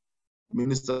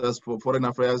 ministers for foreign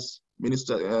affairs,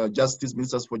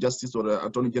 ministers for justice, or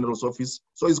Attorney General's office.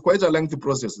 So it's quite a lengthy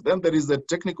process. Then there is the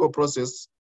technical process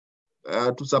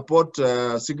to support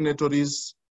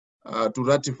signatories to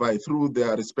ratify through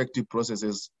their respective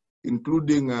processes,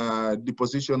 including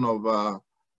deposition of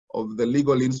the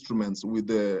legal instruments with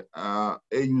the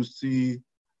AUC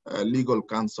legal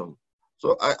counsel.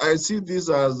 So I see this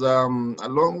as a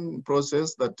long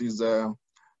process that is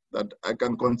that I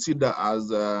can consider as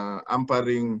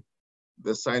hampering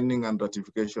the signing and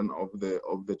ratification of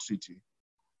the treaty.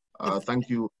 Thank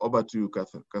you. Over to you,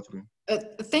 Catherine.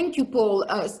 Thank you, Paul.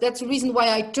 That's the reason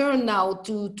why I turn now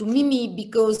to Mimi,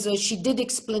 because she did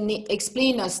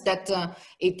explain us that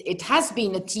it has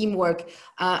been a teamwork,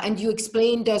 and you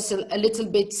explained us a little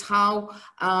bit how,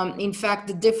 in fact,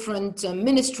 the different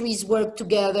ministries work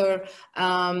together.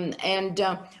 And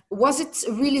was it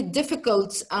really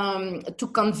difficult to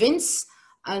convince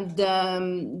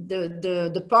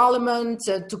the parliament,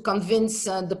 to convince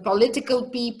the political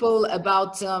people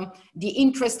about the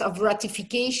interest of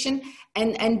ratification?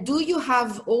 And do you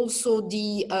have also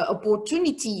the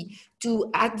opportunity to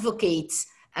advocate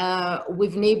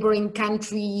with neighboring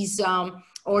countries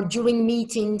or during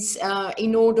meetings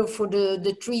in order for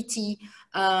the treaty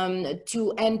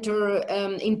to enter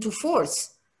into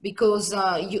force, because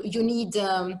you need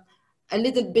a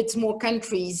little bit more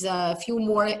countries, a few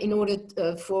more, in order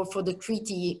for the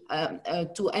treaty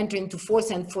to enter into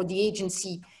force and for the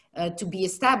agency to be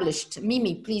established.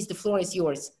 Mimi, please, the floor is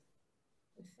yours.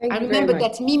 Thank I you remember very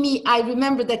much. that, Mimi, I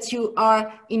remember that you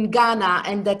are in Ghana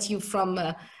and that you're from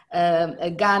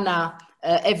Ghana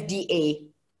FDA.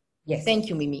 Yes. Thank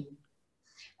you, Mimi.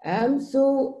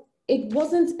 So it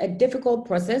wasn't a difficult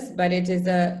process, but it is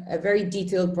a very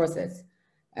detailed process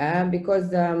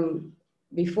because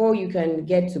before you can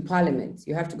get to Parliament,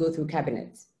 you have to go through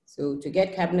Cabinet. So to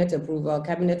get Cabinet approval,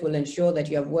 Cabinet will ensure that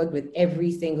you have worked with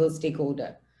every single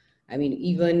stakeholder. I mean,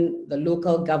 even the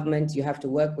local government you have to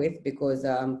work with, because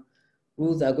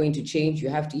rules are going to change. You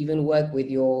have to even work with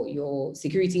your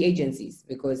security agencies,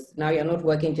 because now you're not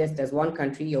working just as one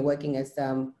country, you're working as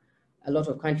a lot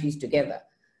of countries together.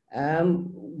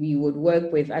 We would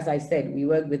work with, as I said, we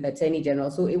work with Attorney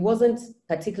General. So it wasn't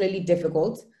particularly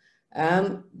difficult.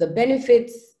 The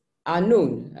benefits are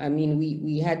known. I mean,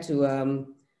 we had to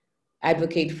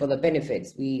advocate for the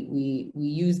benefits. We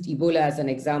used Ebola as an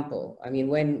example. I mean,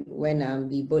 when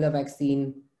the Ebola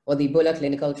vaccine or the Ebola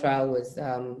clinical trial was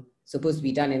supposed to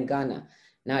be done in Ghana.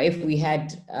 Now, if we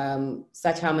had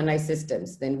such harmonized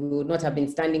systems, then we would not have been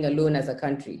standing alone as a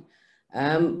country.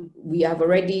 We have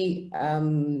already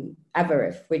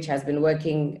AVRF, which has been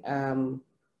working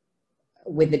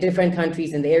with the different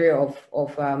countries in the area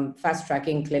of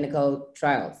fast-tracking clinical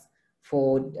trials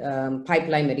for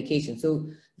pipeline medication. So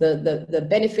the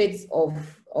benefits of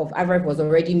AVRF was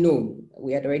already known.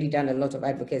 We had already done a lot of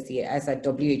advocacy as a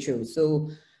WHO. So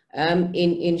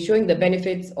in showing the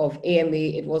benefits of AMA,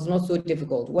 it was not so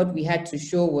difficult. What we had to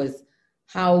show was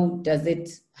how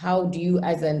do you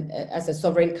as a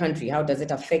sovereign country, how does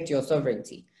it affect your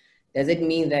sovereignty? Does it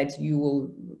mean that you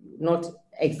will not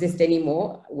exist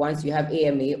anymore once you have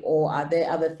AMA, or are there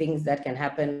other things that can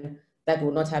happen that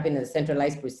will not happen in a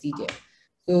centralized procedure?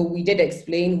 So we did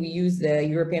explain, we used the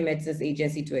European Medicines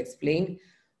Agency to explain.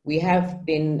 We have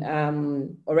been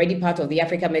already part of the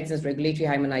Africa Medicines Regulatory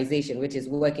Harmonization, which is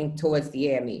working towards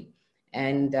the AMA.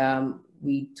 And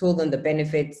we told them the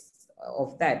benefits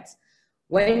of that.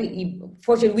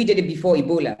 Fortunately, we did it before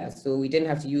Ebola, so we didn't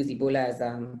have to use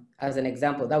Ebola as an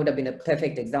example. That would have been a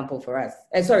perfect example for us.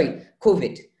 Sorry,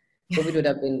 COVID. COVID would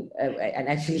have been an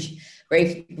actually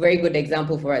very, very good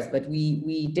example for us, but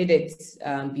we did it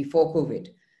before COVID.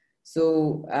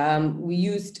 So we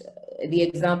used the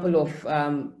example of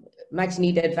much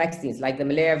needed vaccines, like the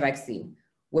malaria vaccine,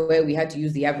 where we had to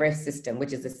use the AVRF system,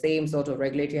 which is the same sort of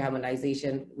regulatory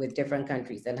harmonization with different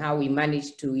countries, and how we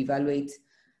managed to evaluate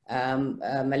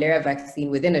malaria vaccine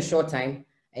within a short time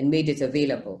and made it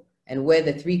available, and where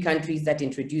the 3 countries that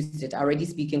introduced it are already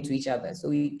speaking to each other. So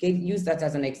we used that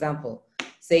as an example,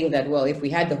 saying that, well, if we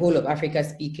had the whole of Africa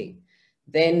speaking,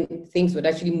 then things would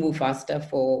actually move faster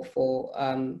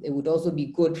it would also be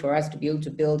good for us to be able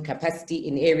to build capacity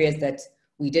in areas that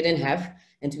we didn't have,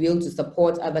 and to be able to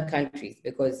support other countries,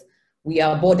 because we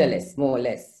are borderless, more or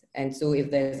less. And so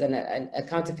if there's a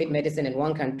counterfeit medicine in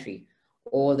one country,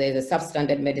 or there's a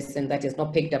substandard medicine that is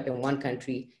not picked up in one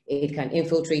country, it can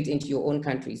infiltrate into your own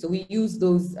country. So we use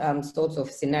those sorts of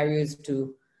scenarios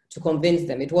to convince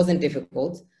them. It wasn't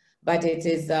difficult, but it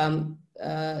is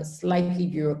slightly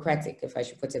bureaucratic, if I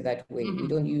should put it that way. We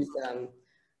don't use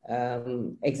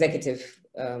executive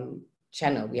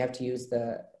channel. We have to use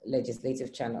the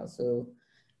legislative channel. So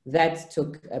that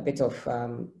took a bit of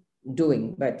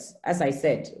doing. But as I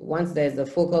said, once there's a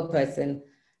focal person,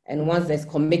 and once there's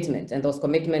commitment, and there was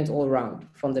commitment all around,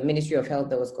 from the Ministry of Health,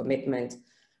 there was commitment,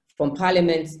 from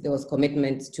Parliament, there was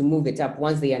commitment to move it up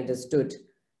once they understood.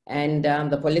 And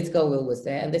the political will was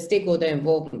there, and the stakeholder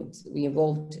involvement. We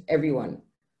involved everyone.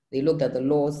 They looked at the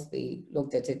laws, they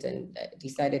looked at it and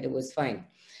decided it was fine.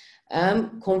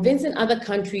 Convincing other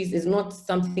countries is not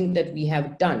something that we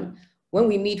have done. When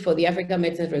we meet for the Africa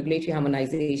Medicines Regulatory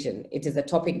Harmonization, it is a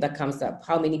topic that comes up.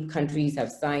 How many countries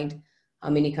have signed? How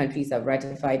many countries have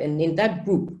ratified? And in that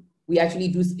group, we actually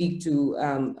do speak to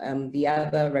the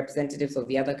other representatives of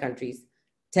the other countries,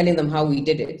 telling them how we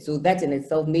did it. So that in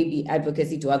itself may be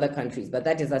advocacy to other countries, but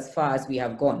that is as far as we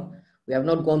have gone. We have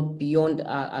not gone beyond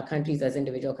our countries as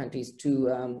individual countries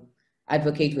to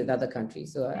advocate with other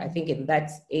countries. So I think in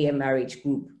that AMRH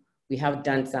group, we have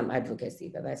done some advocacy,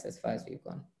 but that's as far as we've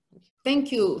gone.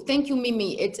 Thank you,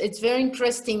 Mimi. It's very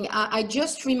interesting. I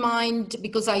just remind,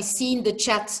 because I see in the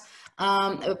chat,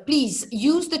 please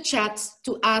use the chat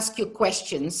to ask your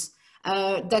questions.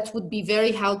 that would be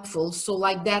very helpful. So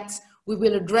like that, we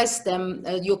will address them,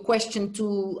 your question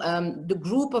to the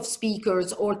group of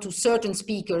speakers or to certain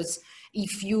speakers,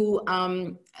 if you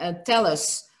tell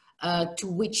us to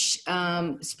which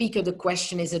speaker the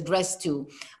question is addressed to.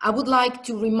 I would like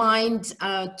to remind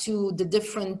to the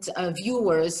different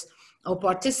viewers or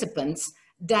participants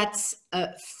that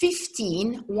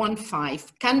 15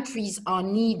 countries are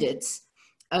needed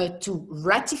to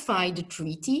ratify the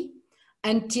treaty.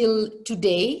 Until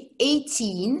today,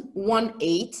 18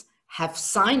 have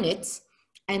signed it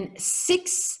and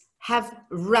 6 have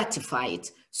ratified.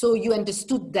 So you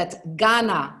understood that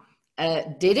Ghana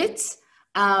did it,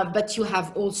 but you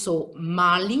have also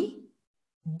Mali,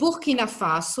 Burkina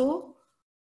Faso,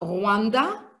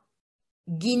 Rwanda,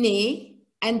 Guinea,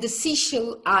 and the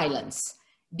Seychelles Islands.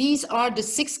 These are the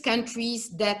 6 countries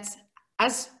that,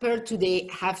 as per today,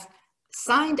 have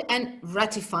signed and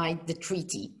ratified the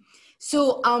treaty.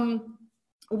 So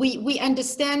we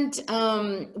understand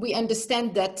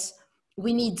that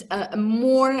we need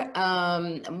more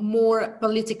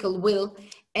political will,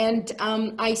 and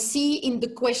I see in the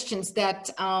questions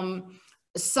that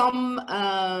some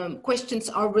questions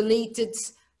are related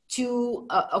to,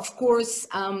 of course,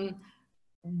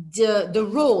 the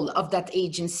role of that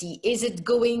agency. Is it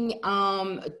going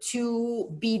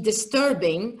to be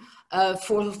disturbing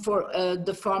for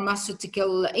the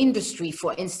pharmaceutical industry,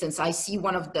 for instance? I see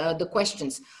one of the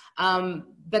questions.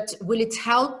 But will it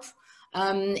help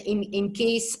in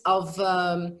case of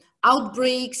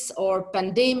outbreaks or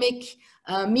pandemic?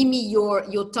 Mimi,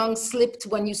 your tongue slipped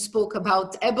when you spoke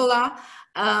about Ebola.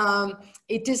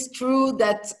 It is true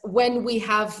that when we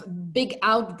have big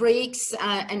outbreaks,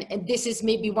 and this is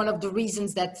maybe one of the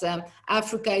reasons that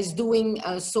Africa is doing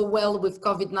so well with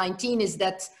COVID-19, is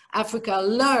that Africa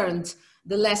learned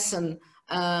the lesson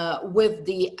with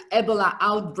the Ebola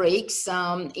outbreaks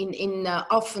in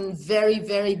often very,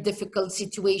 very difficult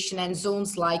situation and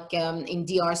zones like in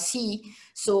DRC.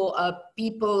 So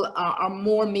people are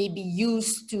more maybe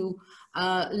used to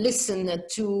listen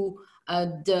to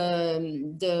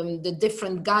the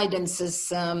different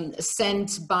guidances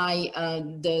sent by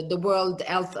the World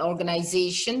Health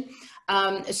Organization.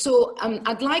 So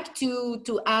I'd like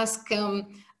to ask,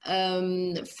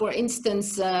 for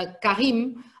instance,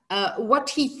 Karim, what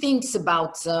he thinks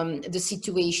about the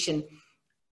situation.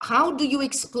 How do you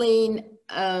explain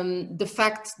the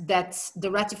fact that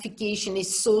the ratification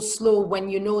is so slow when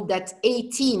you know that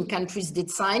 18 countries did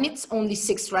sign it, only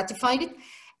 6 ratified it?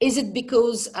 Is it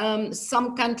because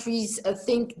some countries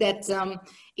think that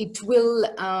it will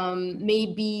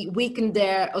maybe weaken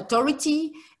their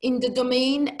authority in the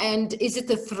domain? And is it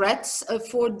a threat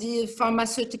for the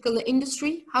pharmaceutical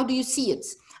industry? How do you see it?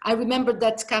 I remember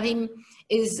that Karim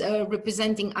is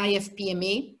representing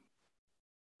IFPMA.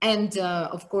 And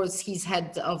of course, he's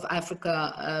head of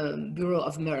Africa Bureau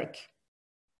of Merck.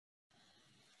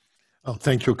 Oh,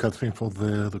 thank you, Catherine, for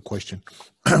the question.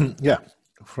 Yeah.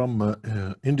 From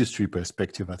industry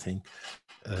perspective, I think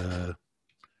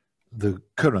the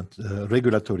current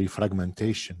regulatory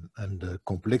fragmentation and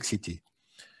complexity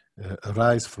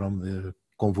arise from the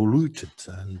convoluted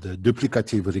and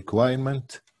duplicative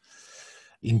requirement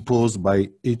imposed by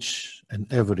each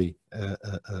and every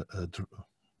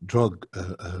drug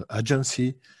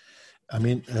agency. I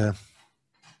mean,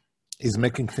 is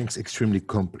making things extremely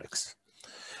complex.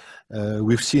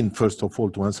 We've seen, first of all,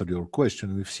 to answer your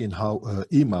question, we've seen how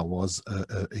IFPMA was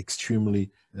extremely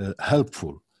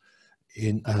helpful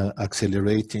in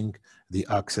accelerating the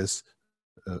access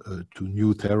to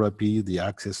new therapy, the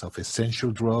access of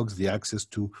essential drugs, the access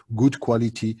to good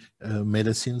quality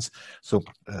medicines. So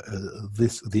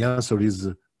the answer is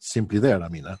simply there. I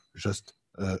mean, just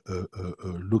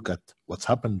look at what's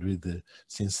happened with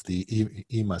since the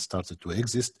IFPMA started to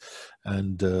exist,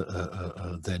 and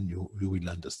then you will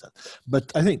understand.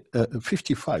 But I think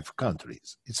 55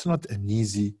 countries, it's not an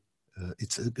easy,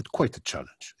 it's quite a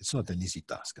challenge. It's not an easy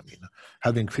task. I mean,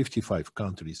 having 55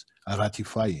 countries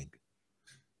ratifying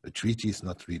a treaty is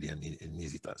not really an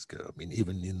easy task. I mean,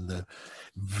 even in the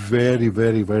very,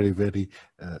 very, very, very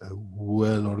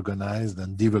well organized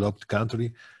and developed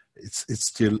country, it's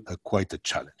still quite a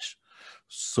challenge.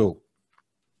 So,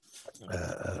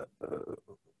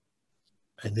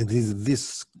 and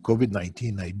this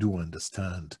COVID-19, I do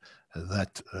understand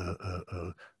that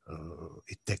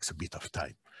it takes a bit of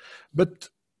time. But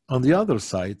on the other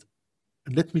side,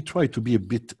 let me try to be a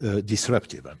bit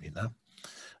disruptive. I mean,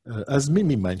 as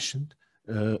Mimi mentioned,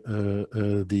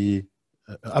 the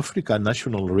African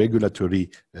national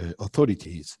regulatory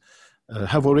authorities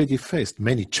have already faced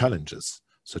many challenges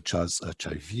such as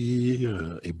HIV,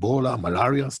 Ebola,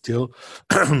 malaria still,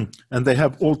 and they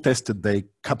have all tested their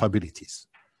capabilities.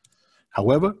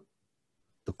 However,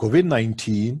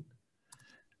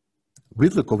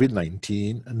 with the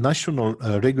COVID-19, national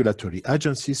regulatory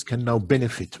agencies can now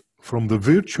benefit from the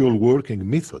virtual working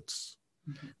methods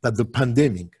that the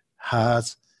pandemic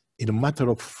has, in a matter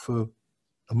of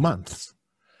months,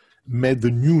 made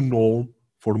the new norm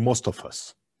for most of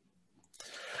us.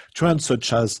 Trends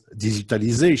such as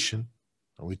digitalization,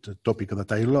 with a topic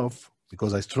that I love,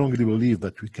 because I strongly believe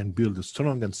that we can build a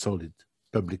strong and solid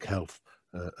public health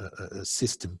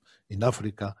system in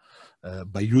Africa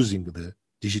by using the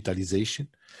digitalization.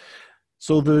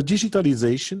 So the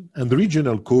digitalization and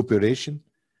regional cooperation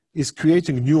is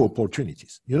creating new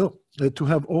opportunities. You know, to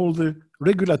have all the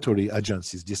regulatory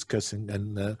agencies discussing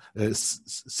and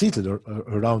seated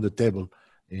around the table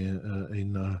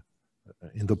in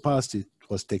the past,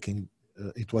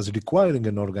 it was requiring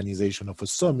an organization of a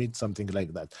summit, something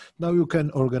like that. Now you can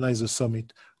organize a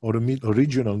summit or a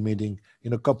regional meeting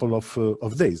in a couple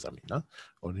of days,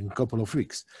 or in a couple of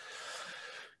weeks.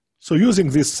 So using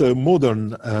this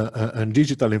modern and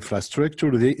digital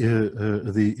infrastructure,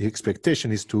 the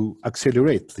expectation is to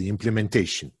accelerate the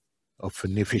implementation of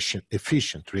an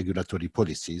efficient regulatory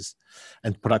policies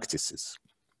and practices,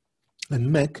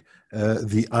 and make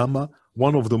the IFPMA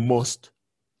one of the most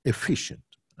efficient,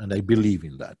 and I believe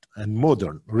in that, and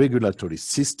modern regulatory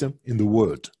system in the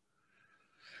world.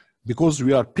 Because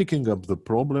we are picking up the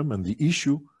problem and the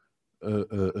issue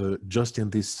just in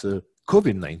this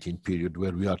COVID-19 period,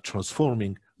 where we are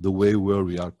transforming the way where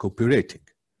we are cooperating.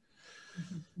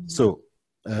 So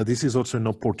this is also an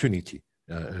opportunity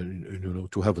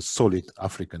to have a solid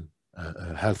African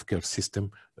healthcare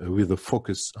system with a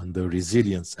focus on the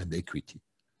resilience and equity.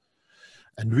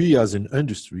 And we as an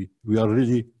industry, we are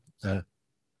really,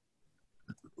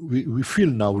 we feel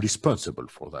now responsible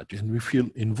for that, and we feel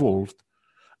involved,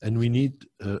 and we need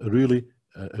really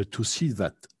to see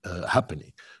that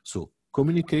happening. So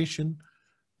communication,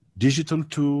 digital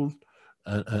tool,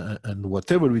 and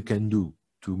whatever we can do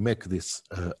to make this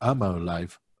IFPMA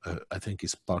alive, I think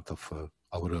is part of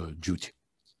our duty.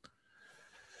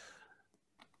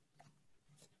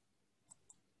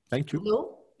 Thank you.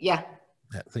 Hello? Yeah.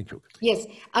 Yeah, thank you. Yes,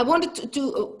 I wanted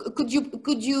to could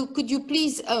you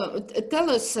please tell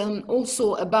us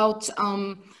also about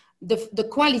the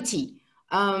quality,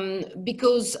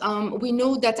 because we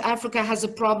know that Africa has a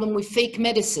problem with fake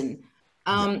medicine.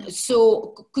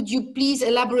 So could you please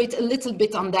elaborate a little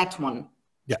bit on that one?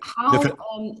 Yeah, how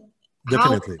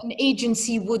definitely. An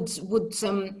agency would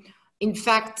in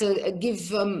fact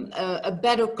give a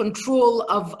better control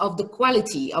of the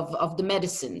quality of the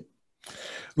medicine?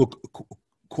 Look,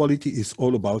 quality is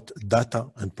all about data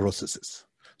and processes.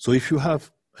 So if you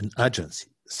have an agency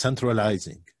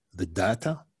centralizing the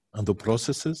data and the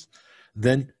processes,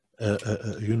 then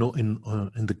you know, in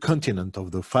the continent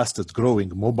of the fastest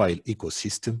growing mobile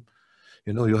ecosystem,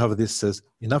 you know, you have this,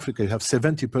 in Africa, you have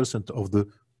 70% of the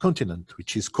continent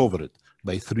which is covered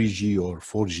by 3G or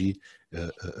 4G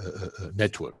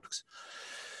networks.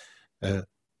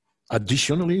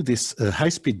 Additionally, this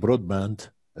high-speed broadband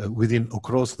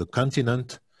across the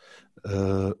continent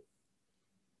are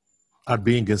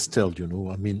being installed, you know.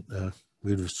 I mean,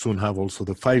 we'll soon have also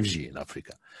the 5G in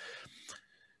Africa.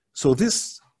 So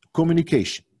this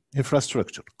communication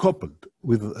infrastructure coupled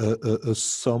with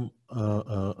some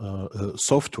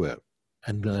software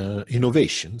and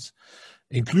innovations,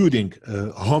 including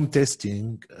home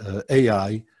testing,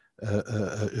 AI,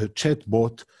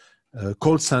 chatbot,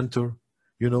 call center,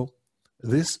 you know,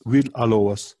 this will allow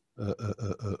us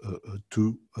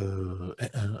to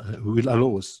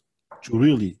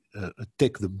really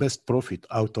take the best profit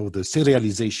out of the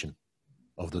serialization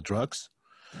of the drugs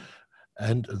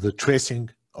and the tracing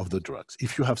of the drugs.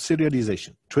 If you have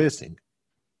serialization, tracing,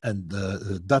 and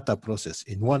the data process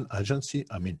in one agency,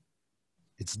 I mean,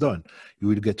 it's done. You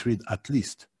will get rid, at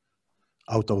least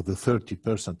out of the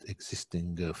 30%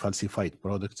 existing falsified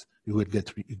products, you will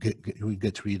get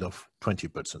rid of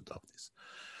 20% of this.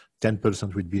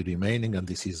 10% will be remaining, and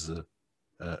this is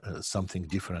something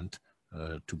different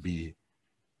to be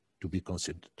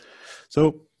considered.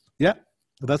 So yeah,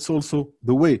 that's also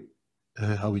the way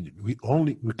how we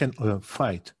can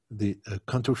fight the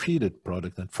counterfeited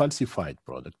product and falsified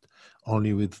product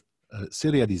only with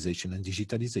serialization and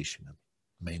digitalization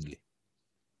mainly.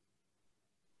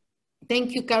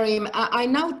 Thank you, Karim. I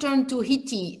now turn to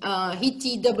Hiti,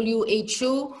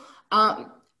 WHO.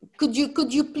 Could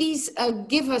you please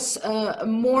give us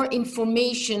more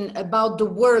information about the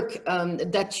work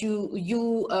that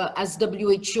you as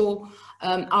WHO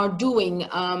are doing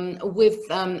with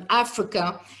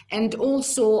Africa, and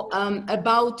also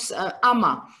about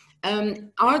AMA.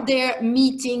 Are there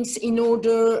meetings in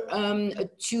order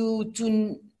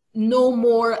to know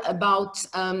more about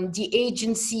the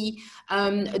agency?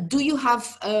 Do you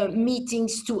have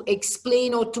meetings to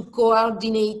explain or to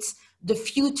coordinate the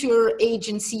future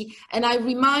agency? And I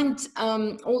remind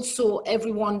also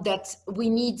everyone that we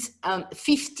need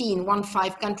 15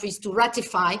 countries to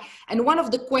ratify. And one of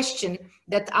the questions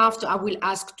that after I will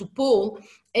ask to Paul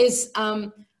is,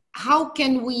 how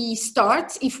can we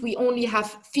start if we only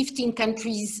have 15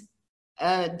 countries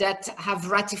that have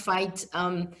ratified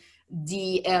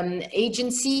the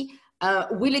agency?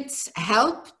 Will it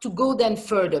help to go then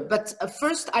further? But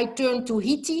first I turn to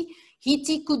Hiti.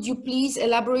 Hiti, could you please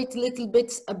elaborate a little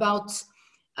bit about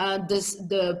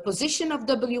the position of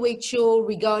WHO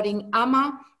regarding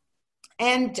AMA,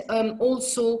 and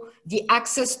also the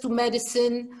access to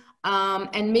medicine,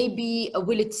 and maybe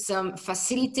will it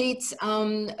facilitate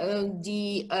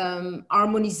the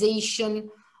harmonization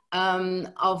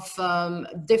of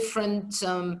different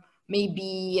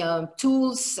maybe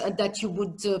tools that you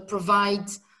would provide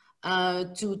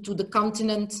to the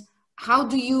continent? How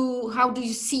do you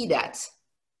see that?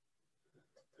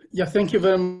 Yeah, thank you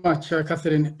very much,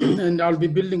 Catherine. And I'll be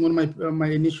building on my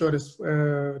initial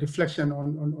reflection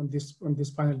on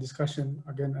this panel discussion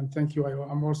again. And thank you.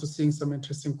 I'm also seeing some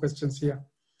interesting questions here.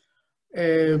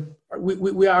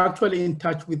 We are actually in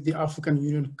touch with the African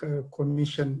Union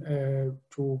Commission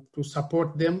to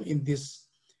support them in this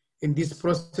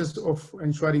process of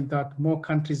ensuring that more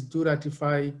countries do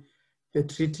ratify the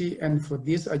treaty. And for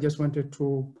this, I just wanted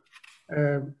to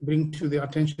bring to the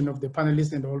attention of the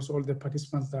panelists and also all the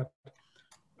participants that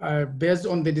based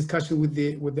on the discussion with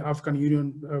the African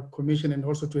Union Commission, and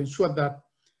also to ensure that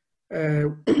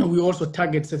we also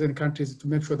target certain countries to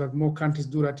make sure that more countries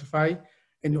do ratify,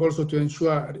 and also to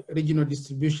ensure regional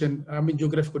distribution,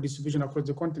 geographical distribution across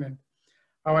the continent.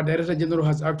 Our Director General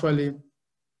has actually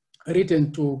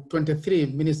written to 23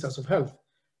 ministers of health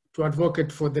to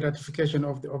advocate for the ratification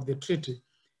of the treaty.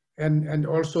 And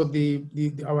also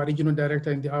our regional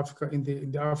director in the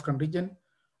African region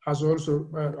has also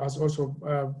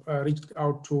reached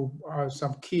out to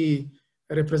some key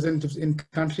representatives in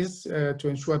countries to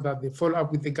ensure that they follow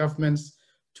up with the governments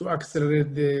to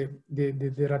accelerate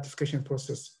the ratification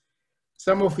process.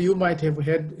 Some of you might have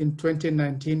heard in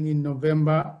 2019 in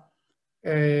November,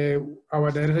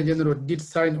 our Director General did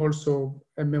sign also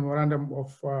a memorandum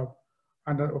of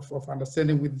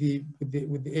understanding with the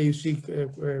AUC,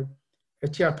 a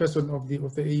chairperson of the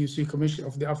AUC Commission,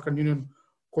 of the African Union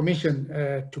Commission,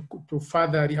 to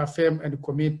further reaffirm and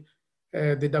commit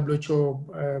the WHO.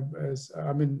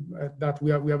 That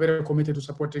we are very committed to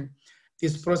supporting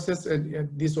this process, and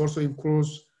this also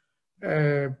includes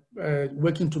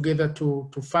working together to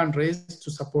fundraise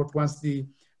to support once the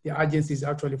agency is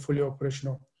actually fully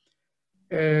operational.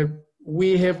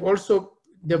 We have also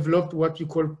developed what we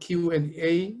call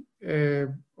Q&A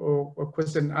or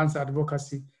question and answer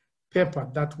advocacy paper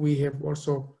that we have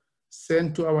also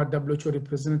sent to our WHO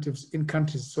representatives in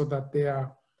countries, so that they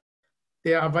are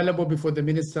available before the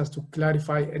ministers to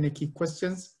clarify any key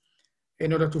questions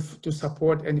in order to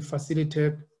support and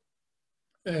facilitate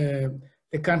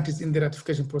the countries in the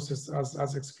ratification process,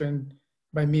 as explained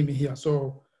by Mimi here.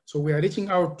 So we are reaching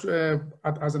out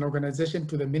as an organization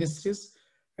to the ministries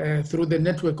through the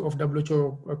network of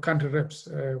WHO country reps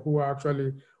who are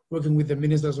actually working with the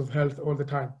ministers of health all the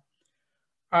time.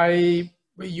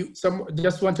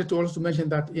 Just wanted to also mention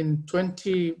that in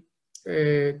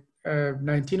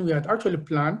 2019, we had actually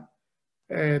planned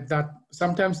that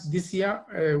sometimes this year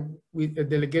with a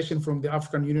delegation from the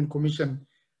African Union Commission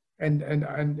and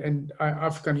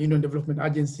African Union Development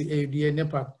Agency, AUDA,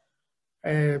 NEPAD,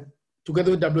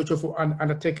 together with WHO,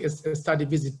 undertake a study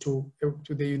visit to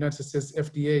the United States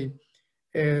FDA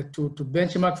to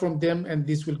benchmark from them, and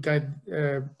this will guide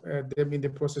them in the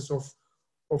process of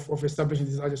establishing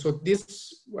this agency. So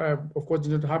this, of course,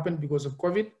 did not happen because of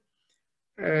COVID,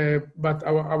 but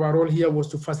our role here was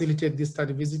to facilitate this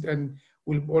study visit, and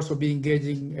we'll also be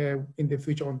engaging in the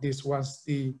future on this once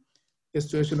the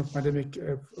situation of pandemic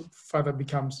further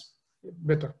becomes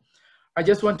better. I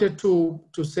just wanted to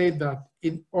say that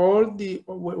in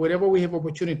wherever we have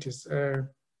opportunities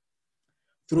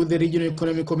through the regional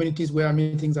economic communities where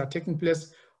meetings are taking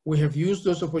place, we have used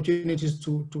those opportunities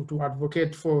to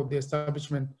advocate for the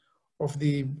establishment of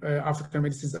the African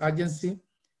Medicines Agency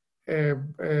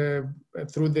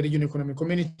through the regional economic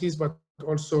communities, but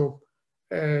also,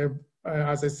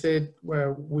 as I said,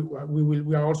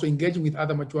 we are also engaging with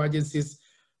other mature agencies,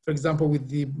 for example, with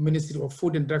the Ministry of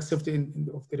Food and Drug Safety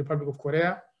of the Republic of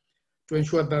Korea, to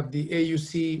ensure that the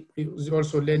AUC is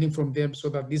also learning from them, so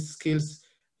that these skills,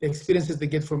 the experiences they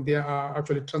get from there are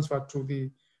actually transferred to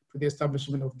the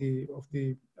establishment of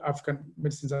the African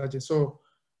Medicines Agency. So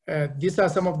these are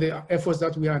some of the efforts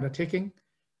that we are undertaking.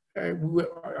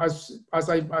 As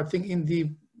I think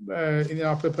in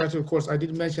our preparatory course, I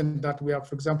did mention that we are,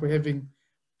 for example, having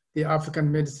the African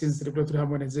Medicines Regulatory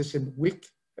Harmonization Week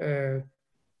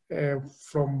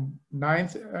from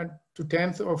 9th to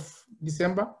 10th of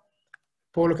December.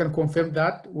 Paul can confirm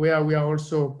that, where we are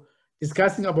also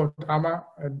discussing about IFPMA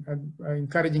and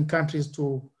encouraging countries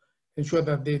to ensure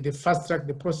that they fast track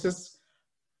the process.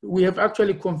 We have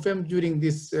actually confirmed during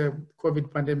this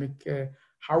COVID pandemic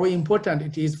how important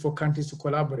it is for countries to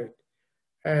collaborate.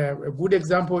 A good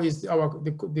example is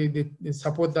the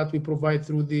support that we provide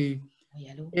through the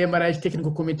AMRH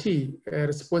Technical Committee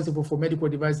responsible for medical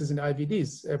devices and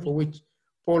IVDs, for which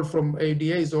Paul from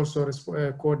AUDA is also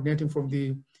coordinating from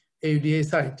the AUDA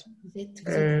side,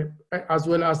 as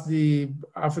well as the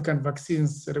African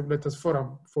Vaccines Regulators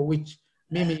Forum, for which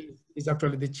Mimi is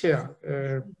actually the chair.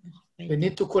 They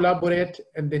need to collaborate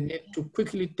and they need to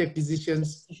quickly take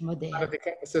decisions under the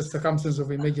circumstances of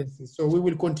emergency. So we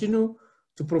will continue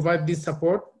to provide this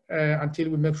support until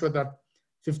we make sure that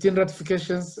 15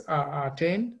 ratifications are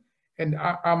attained and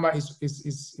IFPMA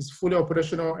is fully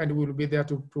operational, and we will be there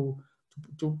to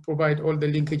provide all the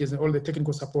linkages and all the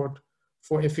technical support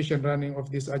for efficient running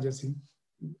of this agency.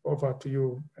 Over to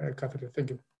you, Catherine. Thank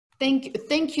you.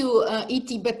 Thank you,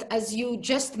 Iti. But as you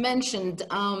just mentioned,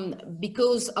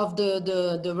 because of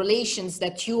the relations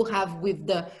that you have with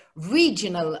the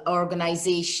regional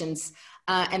organizations,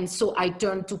 and so I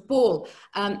turn to Paul.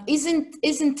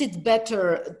 Isn't it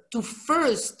better to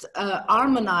first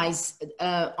harmonize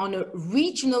on a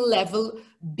regional level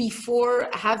before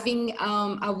having,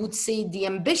 I would say, the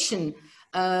ambition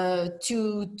to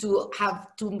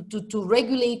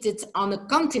regulate it on a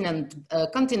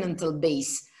continental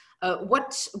base?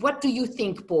 What do you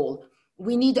think, Paul?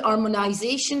 We need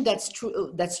harmonization. That's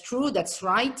true. That's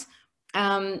right.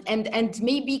 And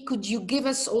maybe could you give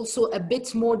us also a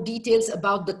bit more details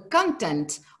about the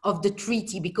content of the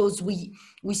treaty, because we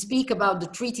speak about the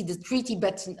treaty,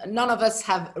 but none of us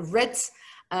have read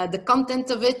the content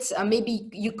of it. Maybe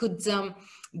you could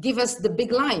give us the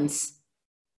big lines.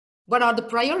 What are the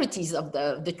priorities of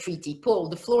the treaty? Paul,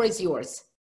 the floor is yours.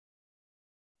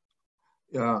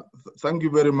 Yeah, thank you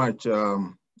very much.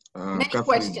 Many Catherine.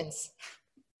 Questions.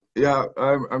 Yeah,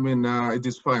 I mean, it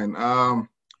is fine.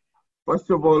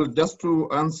 First of all, just to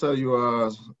answer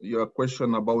your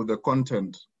question about the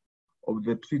content of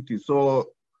the treaty.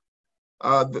 So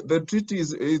the treaty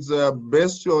is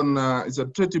based on, it's a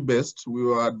treaty based. We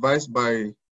were advised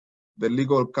by the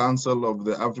Legal Counsel of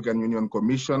the African Union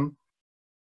Commission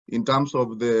in terms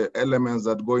of the elements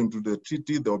that go into the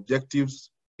treaty, the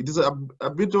objectives. It is a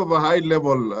bit of a high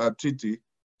level treaty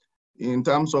in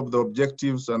terms of the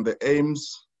objectives and the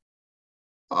aims.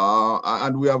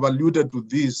 And we have alluded to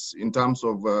this in terms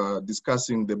of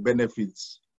discussing the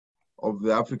benefits of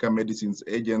the African Medicines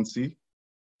Agency.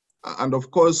 And of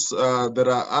course, there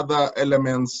are other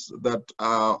elements that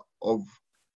are of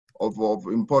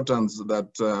importance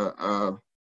that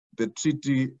the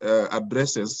treaty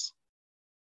addresses.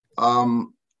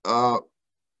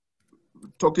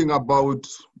 Talking about,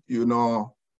 you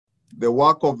know, the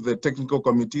work of the technical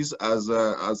committees, as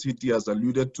Hiti has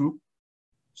alluded to.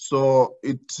 So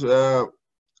it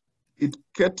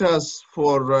caters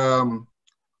for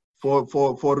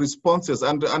responses,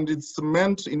 and it's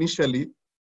meant initially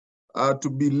to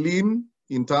be lean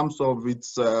in terms of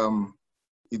its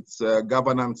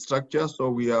governance structure. So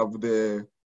we have the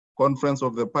Conference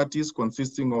of the Parties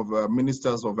consisting of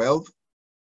ministers of health.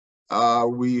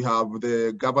 We have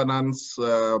the governance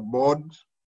board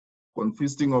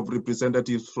consisting of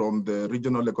representatives from the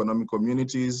regional economic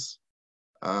communities,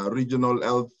 regional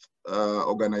health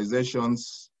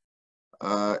organizations,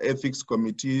 ethics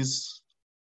committees,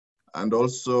 and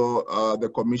also the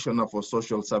Commissioner for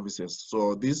Social Services.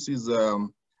 So this is the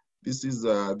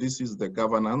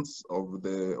governance of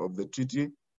the treaty,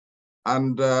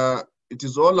 and it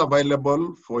is all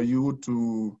available for you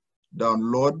to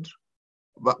download.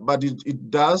 But it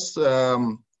does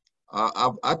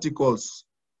have articles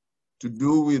to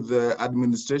do with the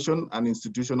administration and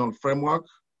institutional framework,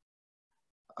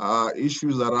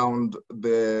 issues around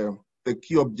the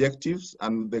key objectives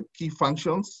and the key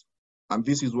functions. And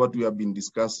this is what we have been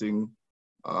discussing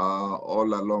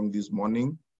all along this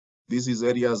morning. This is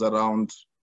areas around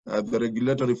the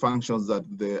regulatory functions that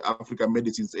the African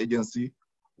Medicines Agency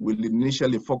will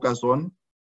initially focus on.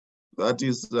 That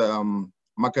is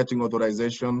marketing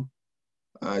authorization,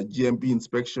 GMP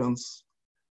inspections,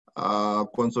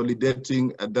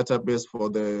 consolidating a database for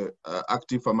the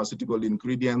active pharmaceutical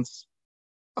ingredients,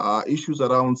 issues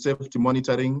around safety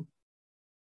monitoring,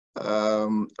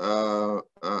 and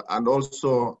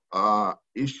also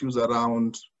issues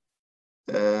around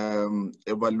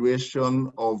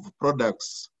evaluation of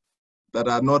products that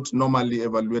are not normally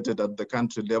evaluated at the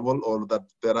country level, or that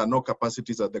there are no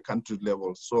capacities at the country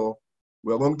level. So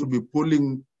we are going to be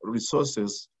pulling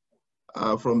resources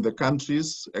from the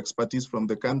countries, expertise from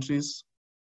the countries,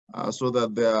 so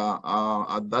that they are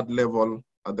at that level,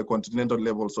 at the continental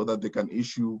level, so that they can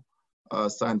issue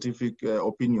scientific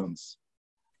opinions.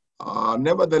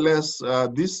 Nevertheless,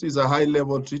 this is a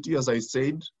high-level treaty, as I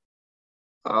said.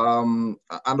 And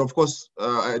of course,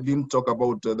 I didn't talk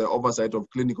about the oversight of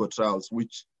clinical trials,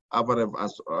 which AVREV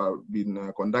has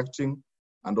been conducting,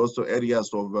 and also areas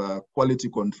of quality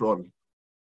control.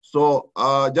 So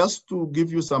just to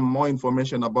give you some more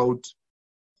information about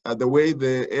the way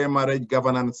the AMRH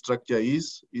governance structure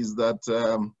is that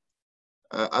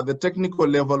at the technical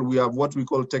level, we have what we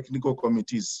call technical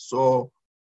committees. So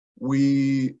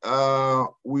we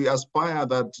aspire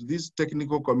that these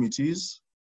technical committees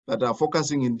that are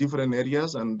focusing in different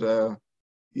areas, and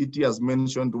ET has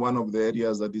mentioned one of the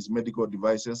areas that is medical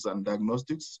devices and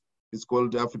diagnostics. It's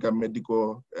called the African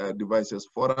Medical Devices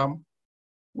Forum,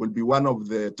 will be one of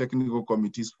the technical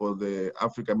committees for the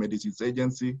Africa Medicines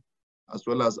Agency, as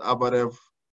well as AVREV,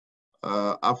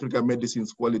 Africa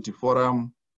Medicines Quality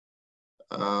Forum,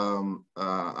 and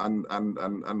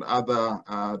other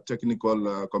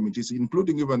technical committees,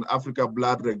 including even Africa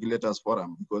Blood Regulators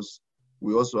Forum, because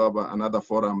we also have another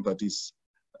forum that is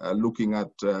looking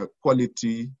at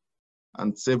quality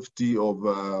and safety of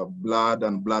blood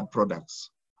and blood products.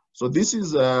 So this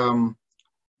is the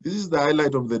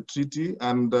highlight of the treaty,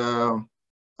 and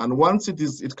once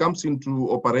it comes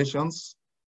into operations,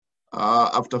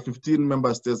 after 15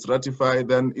 member states ratify,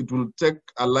 then it will take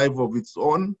a life of its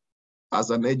own as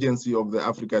an agency of the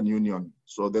African Union.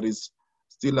 So there is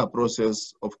still a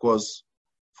process, of course,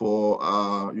 for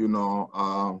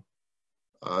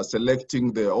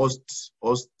selecting the host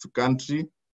country.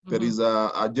 Mm-hmm. There is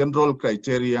a general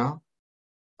criteria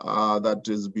that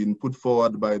has been put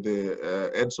forward by the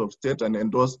heads of state and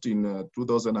endorsed in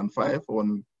 2005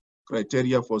 on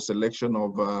criteria for selection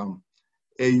of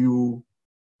AU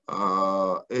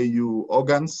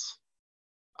organs,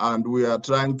 and we are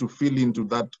trying to fill into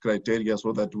that criteria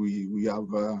so that we have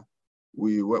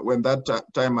when that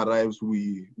time arrives,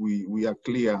 we are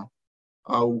clear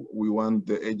how we want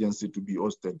the agency to be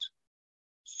hosted.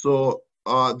 So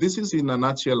this is in a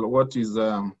nutshell what is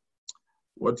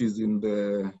in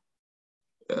the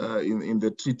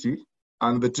treaty,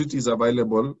 and the treaty is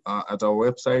available at our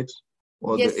website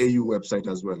or yes, the AU website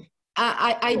as well.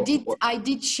 I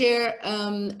did share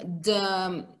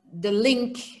the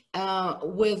link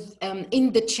with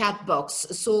in the chat box,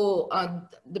 so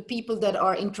the people that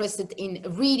are interested in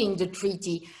reading the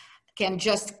treaty can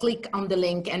just click on the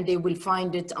link and they will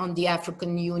find it on the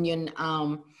African Union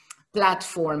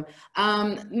platform.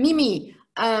 Mimi,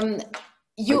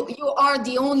 you are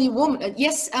the only woman.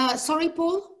 Yes, sorry,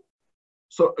 Paul.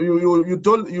 So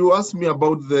you asked me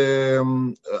about the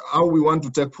how we want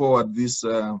to take forward this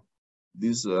the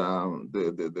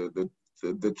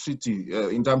treaty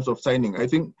in terms of signing. I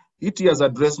think ET has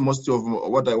addressed most of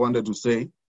what I wanted to say.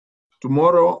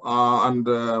 Tomorrow and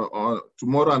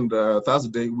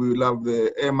Thursday we will have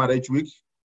the AMRH week.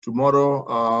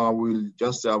 Tomorrow we'll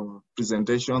just have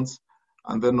presentations,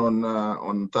 and then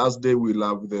on Thursday we'll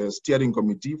have the steering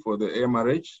committee for the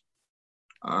AMRH.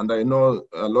 And I know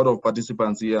a lot of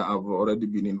participants here have already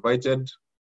been invited.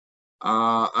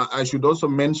 I should also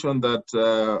mention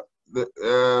that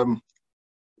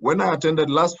when I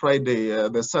attended last Friday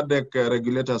the SADC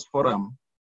Regulators Forum,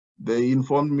 they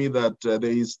informed me that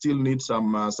they still need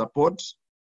some support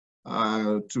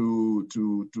for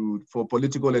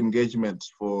political engagement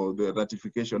for the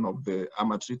ratification of the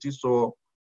AMA Treaty. So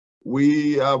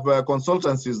we have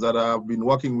consultancies that have been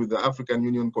working with the African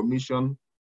Union Commission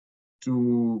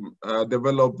to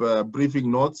develop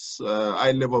briefing notes,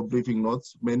 high-level briefing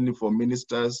notes, mainly for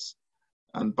ministers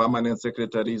and permanent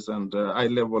secretaries and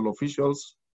high-level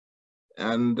officials.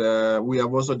 And we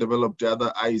have also developed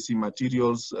other IEC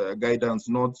materials, guidance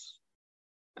notes,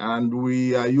 and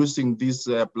we are using these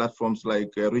platforms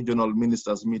like regional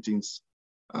ministers' meetings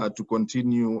to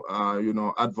continue,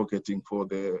 advocating for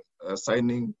the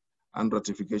signing and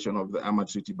ratification of the AMA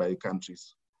Treaty by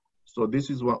countries. So this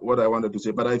is what I wanted to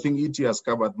say, but I think ET has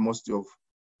covered most of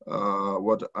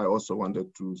what I also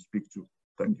wanted to speak to.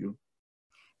 Thank you.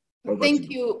 Thank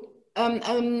you.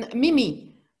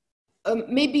 Mimi,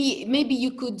 maybe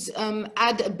you could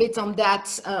add a bit on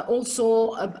that,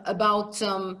 also about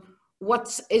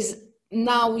what is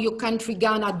now your country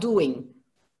Ghana doing,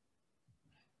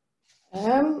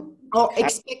 or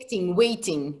expecting,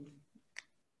 waiting.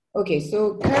 Okay,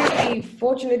 so currently,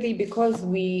 fortunately, because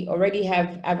we already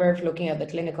have ABRF looking at the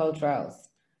clinical trials,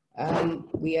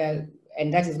 we are,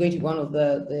 and that is going to be one of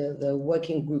the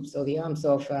working groups or the arms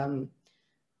of the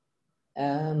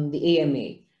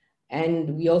AMA.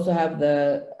 And we also have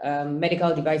the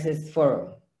Medical Devices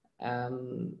Forum.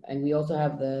 And we also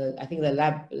have I think the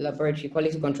laboratory,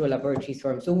 quality control laboratories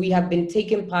forum. So we have been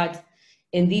taking part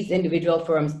in these individual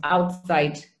forums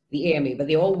outside the AMA, but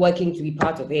they're all working to be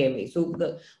part of AMA. So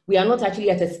we are not actually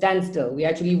at a standstill, we're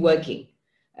actually working.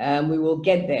 We will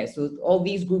get there. So all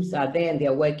these groups are there and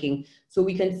they're working. So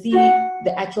we can see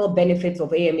the actual benefits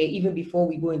of AMA even before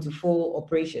we go into full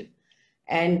operation.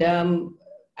 And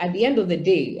at the end of the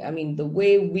day, I mean, the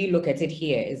way we look at it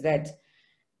here is that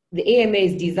the AMA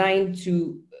is designed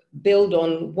to build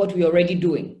on what we're already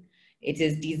doing. It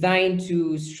is designed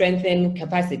to strengthen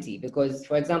capacity because,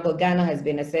 for example, Ghana has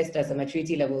been assessed as a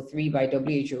maturity level 3 by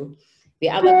WHO. The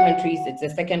other countries, it's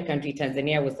the second country,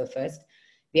 Tanzania was the first.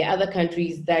 There are other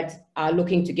countries that are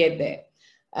looking to get there.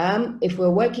 If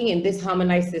we're working in this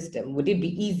harmonized system, would it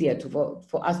be easier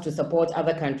for us to support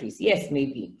other countries? Yes,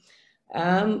 maybe.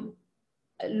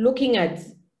 Looking at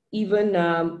even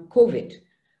COVID,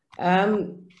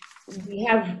 we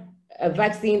have a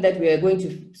vaccine that we are going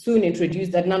to soon introduce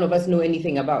that none of us know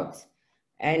anything about.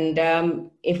 And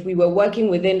if we were working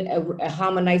within a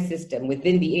harmonized system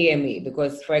within the AMA,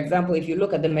 because for example, if you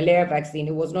look at the malaria vaccine,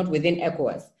 it was not within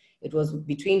ECOWAS. It was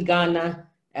between Ghana,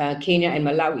 Kenya, and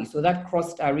Malawi. So that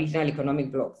crossed our regional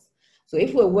economic blocks. So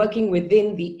if we're working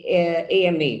within the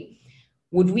AMA,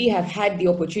 would we have had the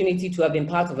opportunity to have been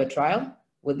part of a trial?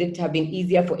 Would it have been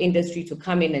easier for industry to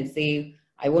come in and say,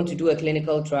 I want to do a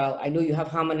clinical trial. I know you have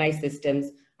harmonized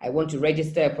systems. I want to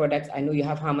register a product. I know you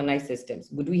have harmonized systems.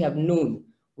 Would we have known?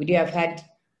 Would you have had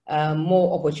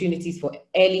more opportunities for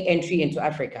early entry into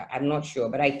Africa? I'm not sure,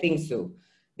 but I think so.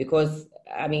 Because,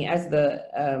 I mean, as the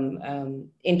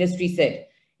industry said,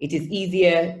 it is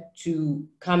easier to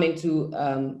come into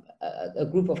a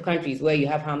group of countries where you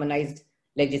have harmonized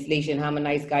legislation,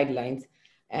 harmonized guidelines,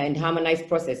 and harmonized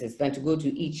processes than to go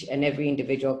to each and every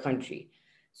individual country.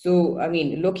 So, I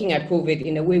mean, looking at COVID,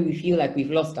 in a way, we feel like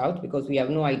we've lost out because we have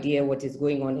no idea what is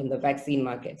going on in the vaccine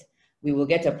market. We will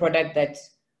get a product that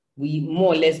we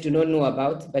more or less do not know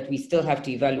about, but we still have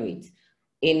to evaluate.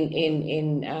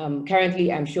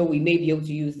 Currently, I'm sure we may be able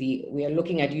to use we are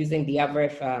looking at using the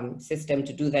ABRF system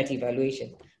to do that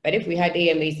evaluation. But if we had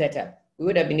AMA set up, we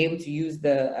would have been able to use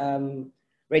the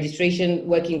registration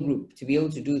working group to be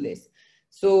able to do this.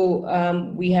 So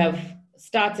we have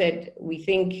started, we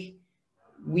think,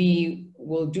 we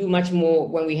will do much more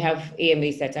when we have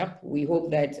AMA set up. We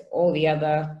hope that all the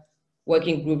other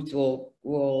working groups will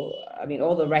I mean,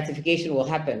 all the ratification will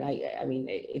happen. I mean,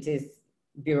 it is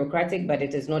bureaucratic, but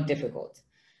it is not difficult.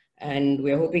 And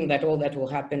we're hoping that all that will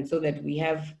happen so that we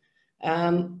have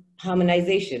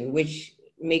harmonization, which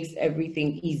makes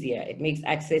everything easier. It makes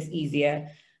access easier.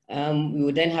 We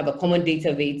would then have a common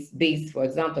database. For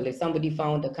example, if somebody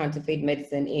found a counterfeit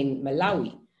medicine in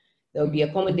Malawi, there would be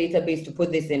a common database to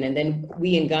put this in, and then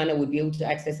we in Ghana would be able to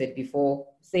access it before,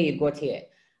 say, it got here.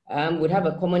 Would have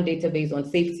a common database on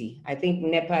safety. I think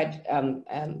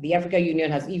NEPAD, the Africa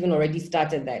Union has even already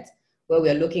started that, where we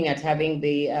are looking at having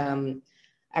the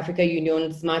Africa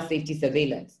Union Smart Safety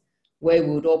Surveillance, where we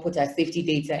would all put our safety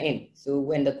data in. So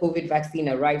when the COVID vaccine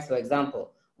arrives, for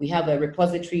example, we have a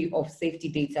repository of safety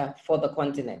data for the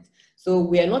continent. So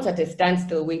we are not at a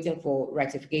standstill waiting for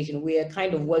ratification. We are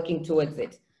kind of working towards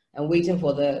it and waiting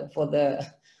for the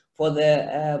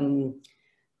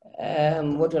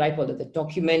what would I call it, the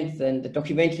documents and the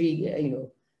documentary,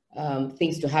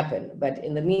 things to happen. But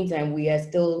in the meantime, we are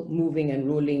still moving and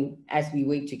rolling as we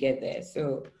wait to get there.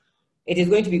 So it is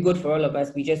going to be good for all of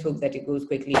us. We just hope that it goes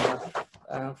quickly enough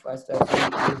for us to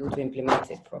be able to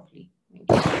implement it properly.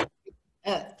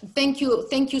 Thank you.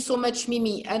 Thank you so much,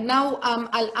 Mimi. And now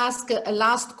I'll ask a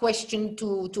last question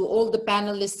to all the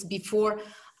panelists before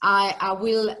I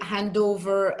will hand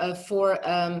over for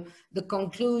the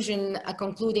concluding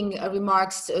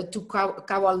remarks to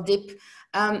Kawaldip.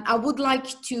 I would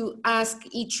like to ask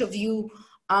each of you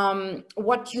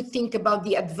what you think about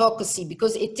the advocacy,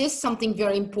 because it is something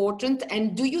very important.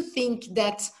 And do you think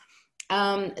that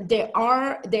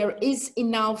there is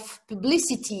enough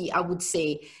publicity, I would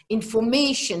say,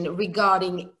 information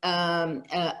regarding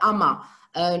AMA,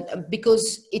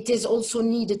 because it is also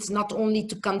needed not only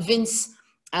to convince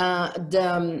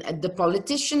the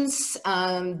politicians,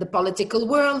 the political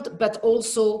world, but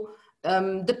also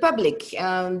the public,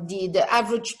 the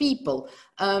average people.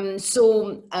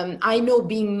 I know,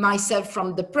 being myself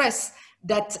from the press,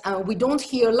 that we don't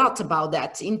hear a lot about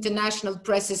that. International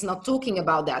press is not talking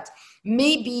about that.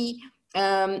 Maybe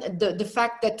the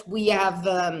fact that we have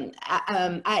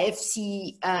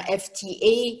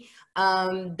FTA,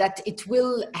 that it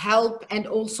will help, and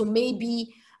also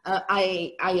maybe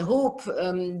I hope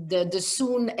the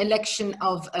soon election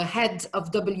of a head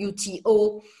of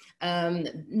WTO,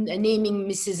 naming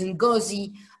Mrs.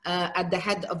 Ngozi at the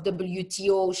head of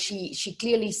WTO. She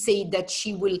clearly said that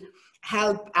she will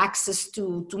help access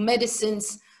to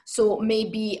medicines. So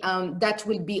maybe that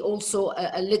will be also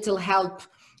a little help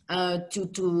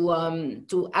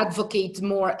to advocate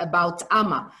more about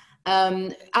AMA.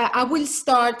 I will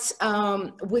start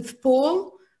with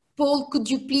Paul. Paul, could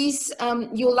you please,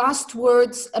 your last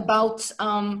words about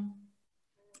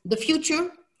the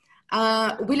future?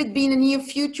 Will it be in the near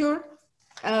future?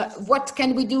 What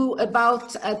can we do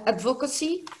about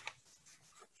advocacy?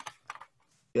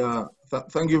 Yeah,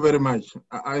 thank you very much.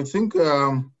 I think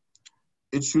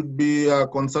it should be a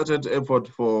concerted effort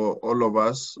for all of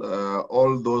us,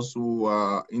 all those who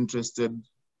are interested,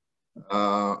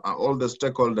 all the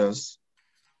stakeholders,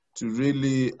 to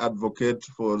really advocate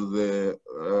for the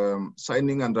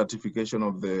signing and ratification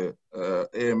of the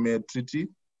AMA treaty.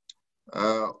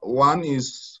 One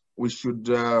is, we should,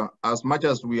 as much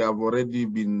as we have already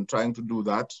been trying to do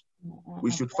that,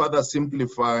 we should further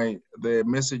simplify the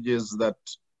messages that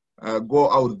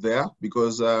go out there,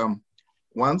 because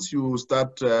once you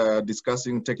start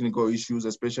discussing technical issues,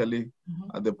 especially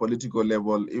at the political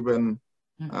level, even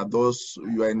those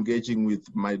you are engaging with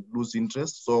might lose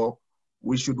interest. So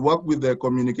we should work with the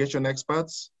communication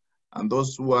experts and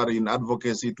those who are in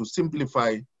advocacy to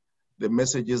simplify the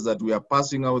messages that we are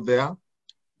passing out there.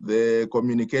 The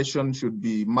communication should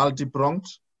be multi-pronged,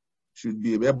 should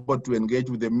be able to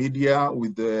engage with the media,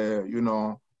 with the,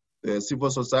 the civil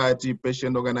society,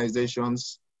 patient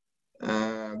organizations,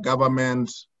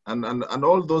 government, and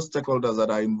all those stakeholders that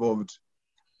are involved,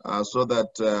 so that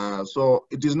so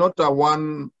it is not a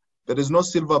one. There is no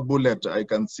silver bullet I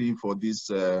can see for this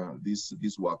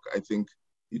this work. I think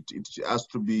it has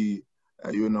to be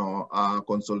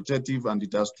consultative, and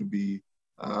it has to be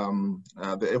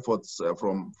the efforts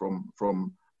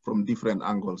from different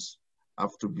angles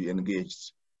have to be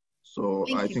engaged. So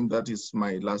I think that is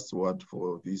my last word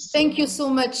for this. Thank you so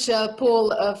much,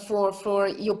 Paul, for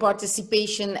your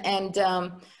participation and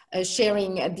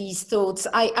sharing these thoughts.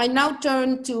 I now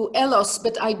turn to Elos,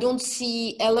 but I don't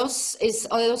see Elos. Is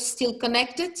Elos still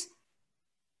connected?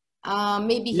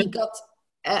 Maybe he got...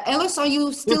 Elos, are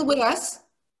you still with us?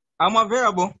 I'm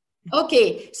available.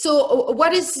 Okay, so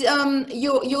what is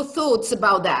your thoughts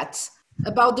about that?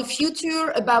 About the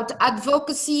future, about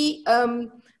advocacy?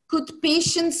 Could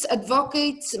patients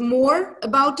advocate more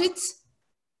about it?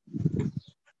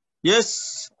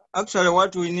 Yes, actually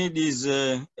what we need is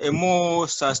a more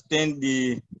sustained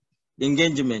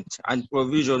engagement and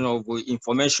provision of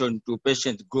information to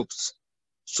patient groups.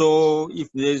 So if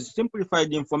there's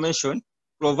simplified information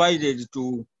provided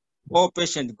to all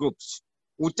patient groups,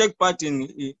 we take part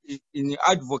in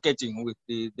advocating with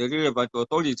the relevant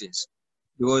authorities,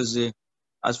 because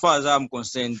as far as I'm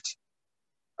concerned,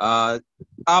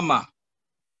 AMA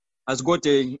has got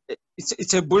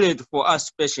it's a bullet for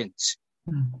us patients.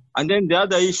 And then the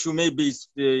other issue maybe is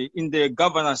in the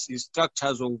governance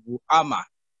structures of AMA.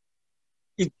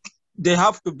 They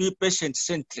have to be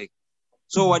patient-centric.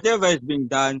 So whatever is being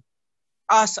done,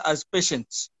 us as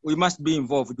patients, we must be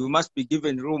involved. We must be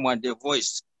given room and a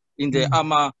voice in the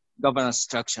AMA governance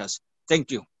structures. Thank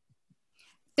you.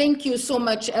 Thank you so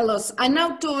much, Elos. I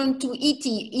now turn to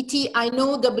Iti. Iti, I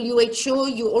know WHO,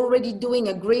 you're already doing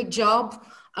a great job.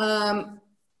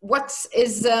 What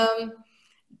is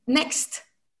next?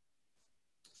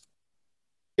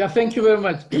 Yeah, thank you very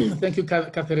much. Thank you,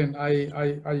 Catherine.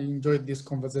 I enjoyed this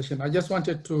conversation. I just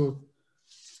wanted to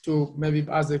maybe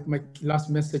as my last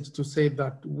message to say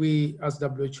that we as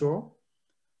WHO,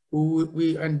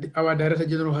 and our Director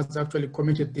General has actually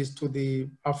committed this to the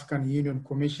African Union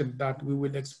Commission, that we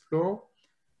will explore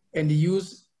and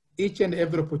use each and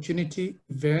every opportunity,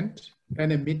 event,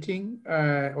 and a meeting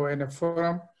or in a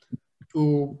forum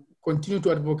to continue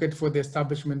to advocate for the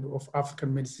establishment of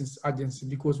African Medicines Agency,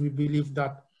 because we believe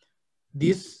that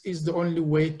this is the only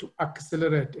way to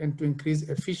accelerate and to increase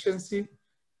efficiency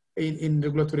in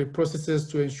regulatory processes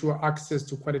to ensure access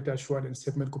to quality assured and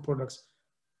safe medical products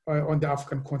on the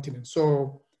African continent.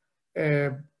 So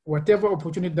whatever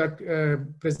opportunity that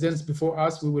presents before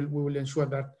us, we will ensure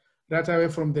that right away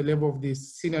from the level of the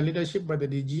senior leadership by the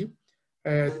DG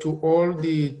to all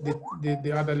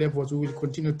the other levels. We will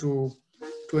continue to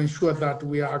ensure that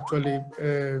we are actually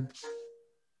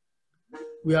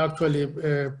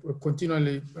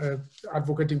continually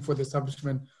advocating for the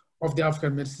establishment of the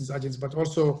African Medicines Agency, but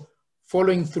also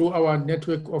following through our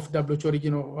network of WHO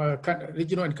regional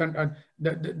and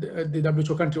the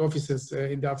WHO country offices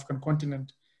in the African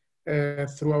continent,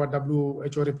 through our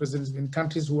WHO representatives in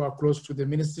countries who are close to the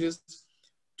ministries,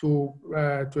 to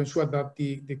ensure that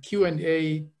the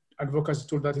Q&A advocacy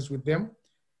tool that is with them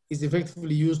is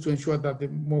effectively used to ensure that the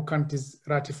more countries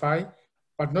ratify.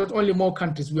 But not only more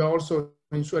countries, we are also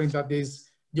ensuring that there is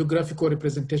geographical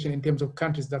representation in terms of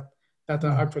countries that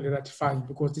are actually ratifying,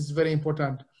 because this is very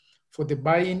important for the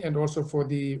buy-in and also for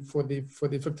the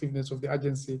effectiveness of the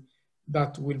agency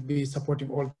that will be supporting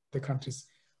all the countries.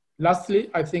 Lastly,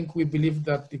 I think we believe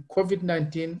that the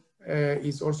COVID-19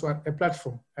 is also a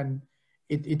platform, and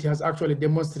it has actually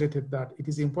demonstrated that it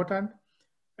is important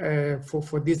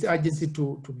for this agency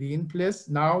to be in place.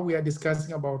 Now we are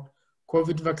discussing about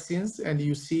COVID vaccines, and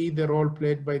you see the role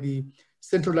played by the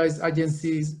centralized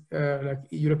agencies like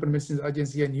European Medicines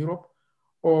Agency in Europe,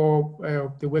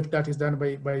 or the work that is done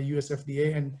by US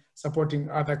FDA and supporting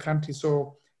other countries.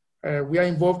 So we are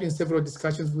involved in several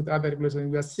discussions with other regulators,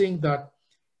 and we are seeing that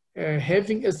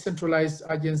having a centralized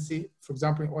agency, for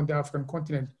example, on the African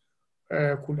continent,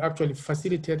 could actually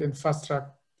facilitate and fast track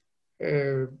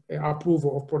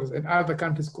approval of products, and other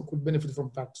countries could benefit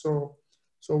from that. So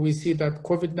we see that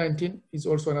COVID-19 is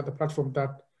also another platform that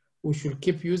we should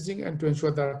keep using, and to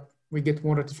ensure that we get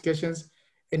more ratifications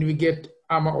and we get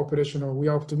IFPMA operational. We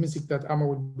are optimistic that IFPMA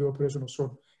will be operational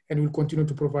soon, and we'll continue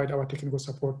to provide our technical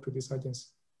support to this agency.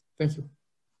 Thank you.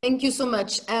 Thank you so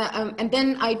much. And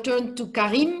then I turn to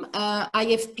Karim,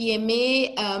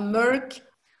 IFPMA, Merck.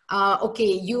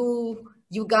 Okay,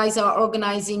 you guys are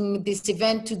organizing this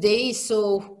event today,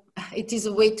 so it is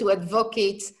a way to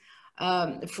advocate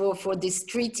for this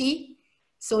treaty.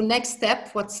 So next step,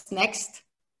 what's next?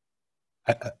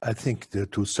 I think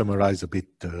to summarize a bit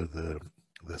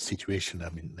the situation,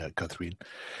 Catherine,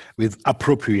 with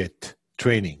appropriate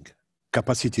training,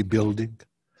 capacity building,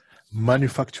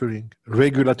 manufacturing,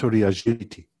 regulatory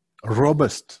agility,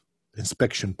 robust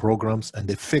inspection programs, and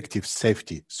effective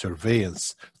safety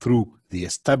surveillance through the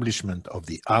establishment of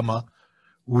the IFPMA,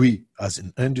 we as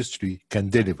an industry can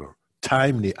deliver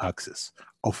timely access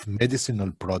of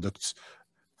medicinal products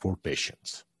for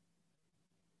patients.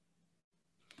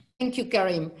 Thank you,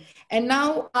 Karim. And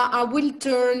now I will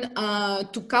turn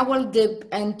to Kawaldip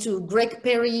and to Greg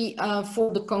Perry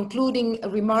for the concluding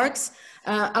remarks.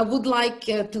 I would like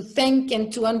to thank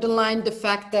and to underline the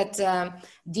fact that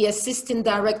the Assistant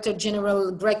Director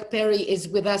General, Greg Perry, is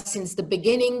with us since the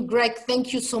beginning. Greg,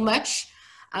 thank you so much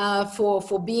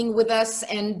for being with us.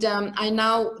 And I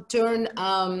now turn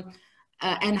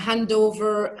and hand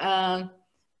over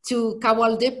to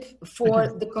Kawaldip for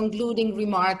the concluding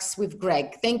remarks with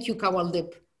Greg. Thank you,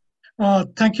 Kawaldip.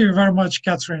 Thank you very much,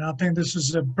 Catherine. I think this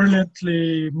is a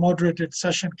brilliantly moderated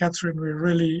session. Catherine, we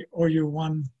really owe you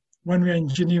one. When we're in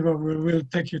Geneva, we will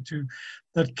take you to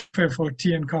that cafe for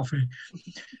tea and coffee.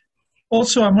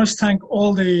 Also, I must thank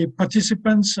all the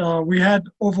participants. We had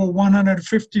over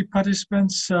 150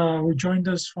 participants who joined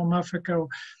us from Africa.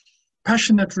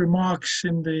 Passionate remarks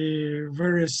in the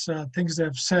various things they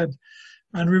have said,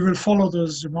 and we will follow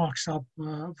those remarks up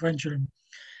eventually.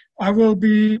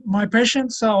 My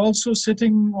patients are also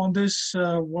sitting on this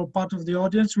part of the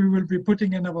audience. We will be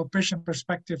putting in our patient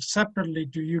perspective separately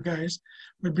to you guys.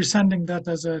 We'll be sending that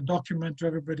as a document to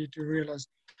everybody to realize.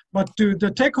 But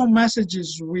the take-home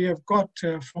messages we have got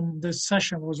from this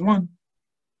session was one,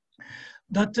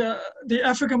 that the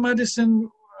African Medicine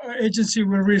Agency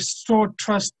will restore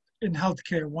trust in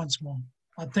healthcare once more.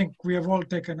 I think we have all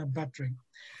taken a battering.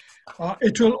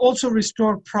 It will also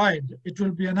restore pride. It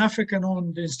will be an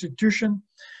African-owned institution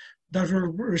that will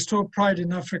restore pride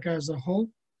in Africa as a whole.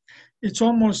 It's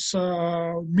almost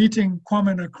meeting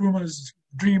Kwame Nkrumah's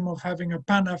dream of having a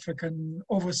Pan-African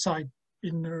oversight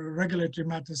in regulatory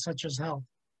matters such as health.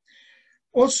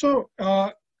 Also,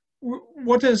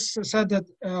 what is said that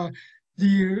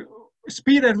the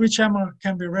speed at which IFPMA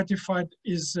can be ratified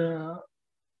is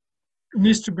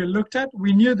needs to be looked at.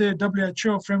 We knew the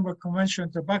WHO Framework Convention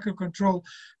on Tobacco Control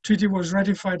Treaty was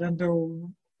ratified under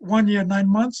 1 year, 9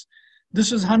 months.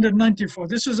 This is 194.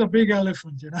 This is a big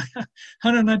elephant,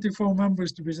 194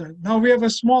 members to be signed. Now we have a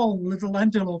small little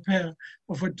antelope here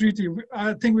of a treaty.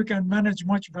 I think we can manage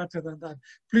much better than that.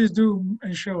 Please do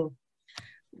ensure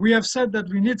We have said that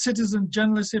we need citizen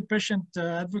journalism, patient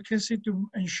advocacy to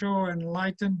ensure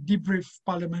enlighten, debrief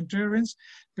parliamentarians,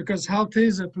 because health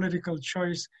is a political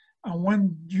choice. And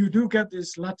when you do get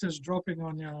these letters dropping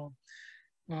on your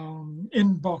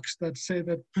inbox that say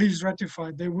that please ratify,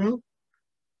 they will.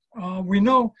 We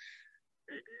know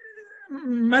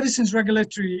medicines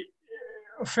regulatory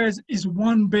affairs is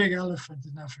one big elephant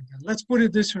in Africa. Let's put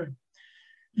it this way.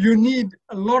 You need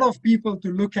a lot of people to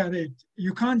look at it.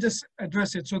 You can't just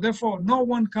address it. So therefore, no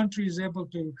one country is able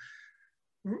to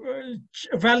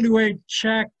evaluate,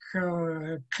 check,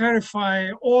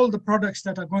 clarify all the products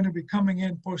that are going to be coming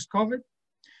in post-COVID.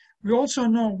 We also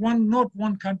know not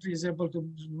one country is able to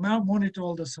monitor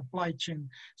all the supply chain.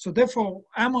 So therefore,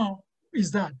 IAPMA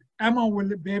is that. IAPMA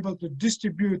will be able to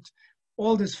distribute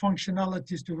all these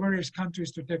functionalities to various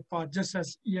countries to take part, just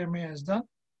as EMA has done.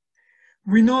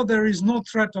 We know there is no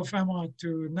threat of IAPMA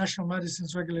to National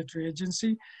Medicines Regulatory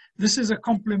Agency. This is a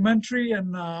complementary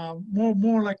and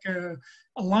more like an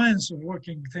alliance of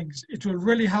working things. It will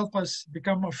really help us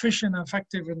become efficient and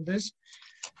effective in this.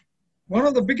 One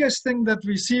of the biggest things that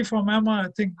we see from IAPMA,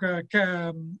 I think,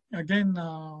 again,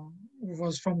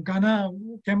 was from Ghana,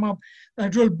 came up,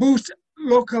 that will boost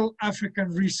local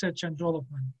African research and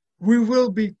development. We will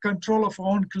be control of our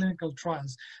own clinical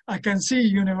trials. I can see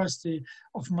University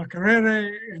of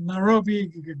Makerere,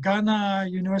 Nairobi, Ghana,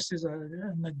 universities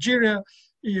in Nigeria,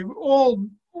 all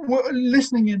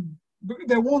listening in.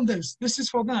 They want this. This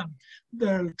is for them.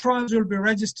 The trials will be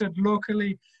registered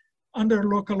locally under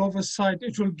local oversight.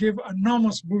 It will give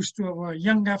enormous boost to our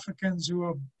young Africans who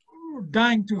are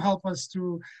dying to help us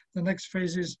through the next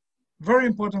phases. Very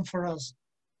important for us.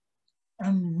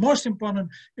 And most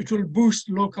important, it will boost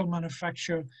local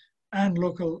manufacture and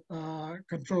local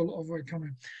control over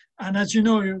economy. And as you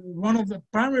know, one of the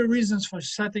primary reasons for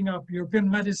setting up European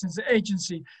Medicines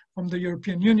Agency from the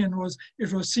European Union was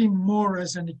it was seen more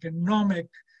as an economic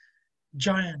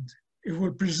giant. It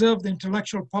will preserve the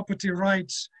intellectual property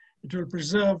rights. It will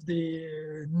preserve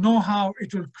the know-how.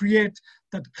 It will create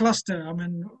that cluster. I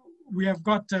mean, we have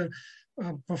got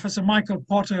Professor Michael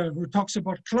Porter, who talks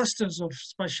about clusters of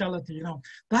specialty. You know,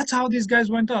 that's how these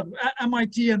guys went out.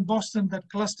 MIT and Boston, that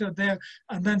cluster there,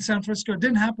 and then San Francisco,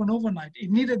 didn't happen overnight. It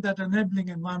needed that enabling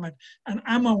environment, and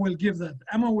IAPMA will give that.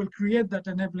 IAPMA will create that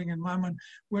enabling environment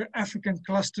where African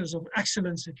clusters of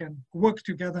excellence can work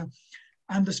together,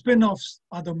 and the spin-offs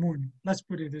are the moon. Let's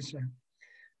put it this way.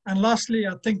 And lastly,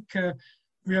 I think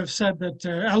we have said that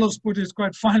Elos put it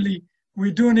quite finely. We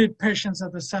do need patients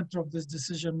at the center of this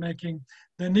decision making.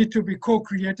 They need to be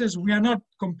co-creators. We are not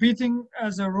competing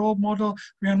as a role model.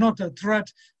 We are not a threat.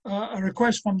 A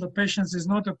request from the patients is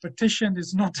not a petition.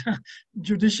 It's not a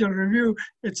judicial review.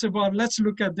 It's about, let's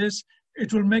look at this.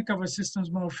 It will make our systems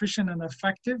more efficient and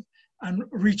effective and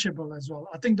reachable as well.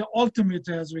 I think the ultimate,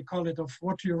 as we call it, of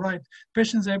what you write,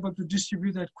 patients are able to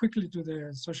distribute that quickly to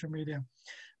their social media.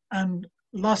 And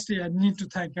lastly, I need to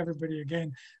thank everybody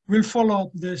again. We'll follow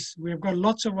up this. We've got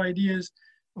lots of ideas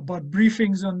about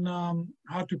briefings on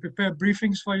how to prepare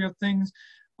briefings for your things.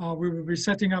 We will be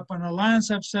setting up an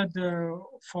alliance, I've said,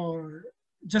 for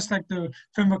just like the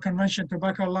Framework Convention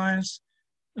Tobacco Alliance.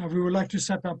 We would like to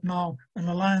set up now an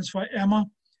alliance for IAPMA,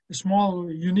 a small,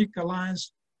 unique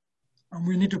alliance. And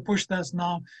we need to push this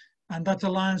now. And that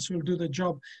alliance will do the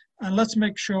job. And let's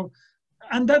make sure,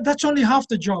 and that's only half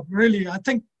the job, really. I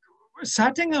think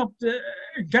setting up,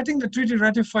 getting the treaty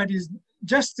ratified is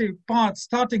just the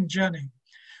starting journey.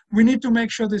 We need to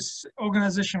make sure this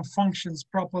organization functions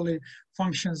properly,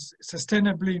 functions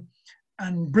sustainably,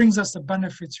 and brings us the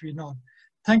benefits we know.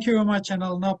 Thank you very much, and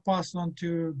I'll now pass on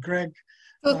to Greg.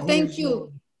 So thank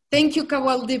you. Thank you,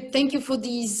 Kawaldip. Thank you for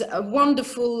these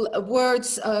wonderful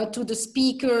words to the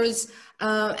speakers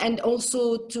and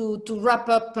also to wrap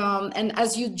up. And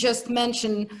as you just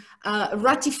mentioned,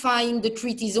 ratifying the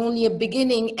treaty is only a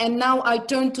beginning. And now I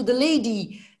turn to the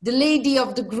lady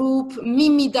of the group,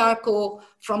 Mimi Darko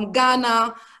from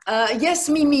Ghana. Yes,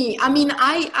 Mimi, I mean,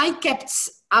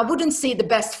 I wouldn't say the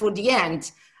best for the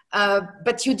end.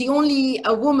 But you're the only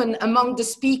woman among the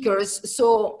speakers.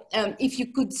 So if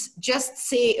you could just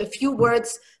say a few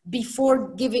words before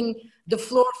giving the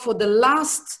floor for the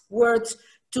last words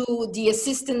to the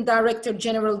Assistant Director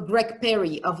General, Greg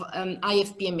Perry of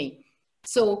IFPMA.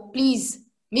 So please,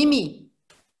 Mimi.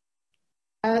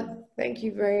 Thank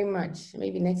you very much.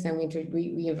 Maybe next time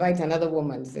we invite another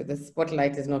woman, so the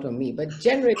spotlight is not on me. But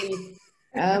generally,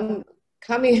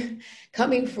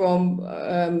 coming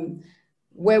from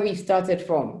where we started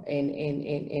from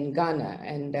in Ghana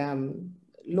and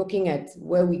looking at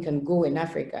where we can go in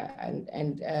Africa.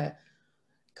 And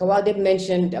Kawaldip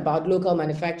mentioned about local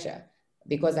manufacture.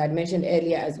 because I'd mentioned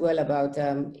earlier as well about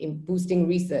boosting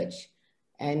research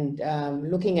and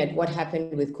looking at what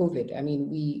happened with COVID. I mean,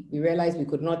 we realized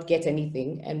we could not get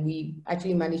anything, and we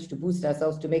actually managed to boost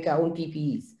ourselves to make our own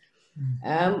PPEs.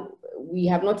 We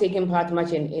have not taken part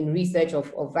much in research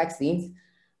of vaccines,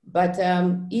 but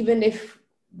even if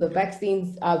the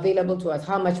vaccines are available to us,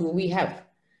 how much will we have?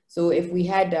 So if we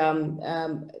had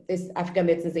this African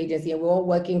Medicines Agency and we're all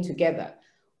working together,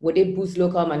 would it boost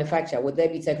local manufacture? Would there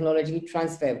be technology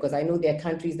transfer? Because I know there are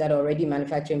countries that are already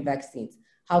manufacturing vaccines.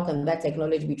 How can that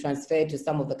technology be transferred to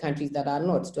some of the countries that are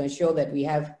not, to ensure that we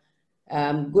have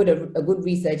a good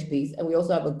research base, and we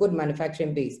also have a good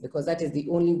manufacturing base, because that is the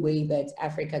only way that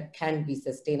Africa can be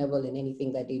sustainable in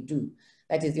anything that they do.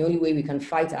 That is the only way we can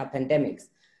fight our pandemics.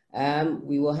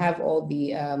 We will have all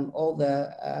the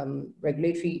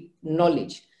regulatory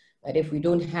knowledge, but if we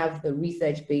don't have the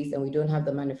research base and we don't have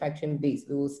the manufacturing base,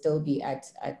 we will still be at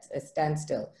a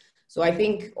standstill. So I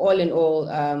think all in all,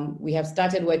 we have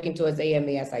started working towards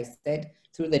AMA, as I said,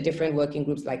 through the different working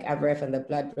groups like AVREF and the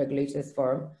Blood Regulators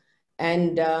Forum.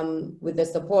 And with the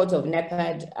support of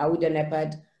NEPAD, AUDA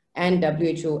NEPAD, and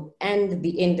WHO and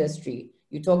the industry,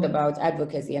 you talked about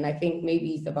advocacy, and I think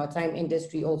maybe it's about time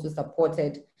industry also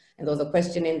supported. And there was a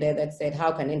question in there that said,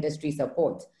 how can industry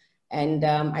support? And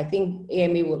I think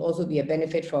AMA will also be a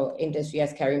benefit for industry,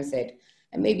 as Karim said.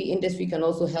 And maybe industry can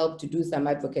also help to do some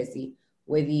advocacy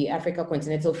with the Africa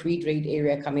Continental Free Trade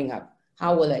Area coming up.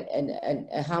 How will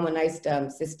a harmonized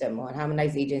system or a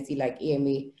harmonized agency like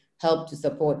AMA help to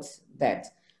support that?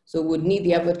 So we'd need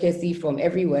the advocacy from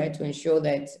everywhere to ensure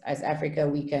that as Africa,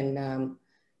 we can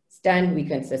stand, we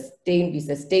can sustain, be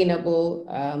sustainable.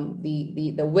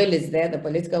 The will is there, the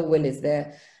political will is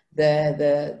there.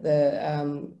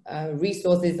 The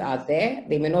resources are there.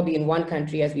 They may not be in one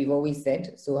country, as we've always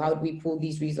said. So how do we pull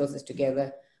these resources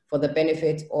together for the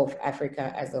benefit of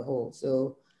Africa as a whole?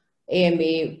 So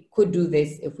AMA could do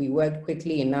this if we worked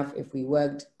quickly enough, if we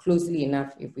worked closely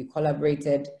enough, if we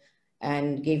collaborated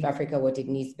and gave Africa what it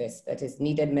needs best. That is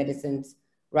needed medicines,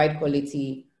 right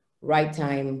quality, right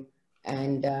time,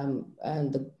 and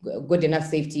the good enough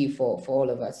safety for all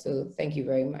of us. So thank you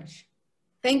very much.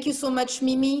 Thank you so much,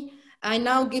 Mimi. I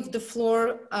now give the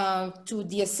floor to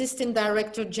the Assistant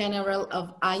Director General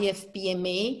of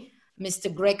IFPMA,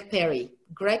 Mr. Greg Perry.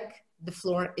 Greg, the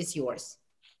floor is yours.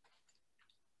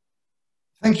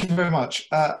 Thank you very much.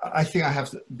 I think I have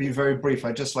to be very brief.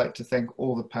 I'd just like to thank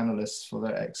all the panelists for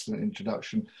their excellent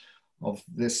introduction of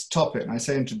this topic. And I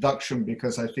say introduction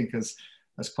because I think, as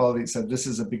Khalid said, this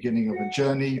is a beginning of a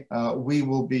journey.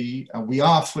 We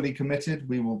are fully committed.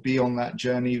 We will be on that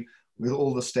journey with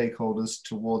all the stakeholders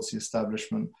towards the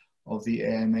establishment of the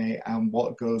AMA and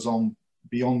what goes on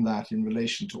beyond that in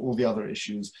relation to all the other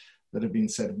issues that have been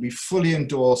said. We fully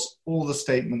endorse all the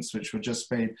statements which were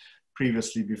just made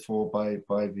previously before by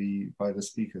the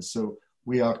speakers. So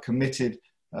we are committed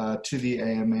to the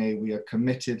AMA. We are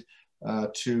committed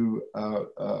to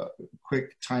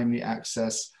quick, timely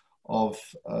access of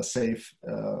safe,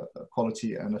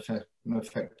 quality and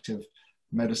effective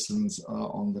medicines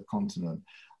on the continent.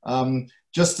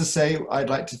 Just to say, I'd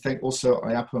like to thank also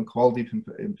IAPO and Kwaldeep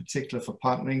in particular for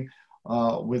partnering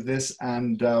with this,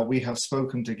 and we have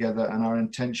spoken together, and our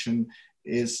intention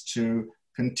is to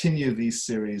continue these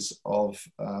series of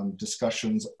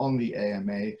discussions on the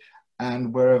AMA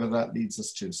and wherever that leads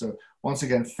us to. So once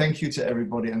again, thank you to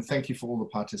everybody, and thank you for all the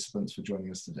participants for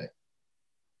joining us today.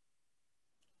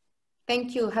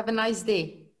 Thank you. Have a nice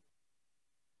day.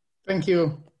 Thank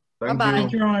you.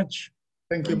 Thank you very much.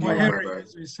 Thank you. Bye,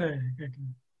 as we say.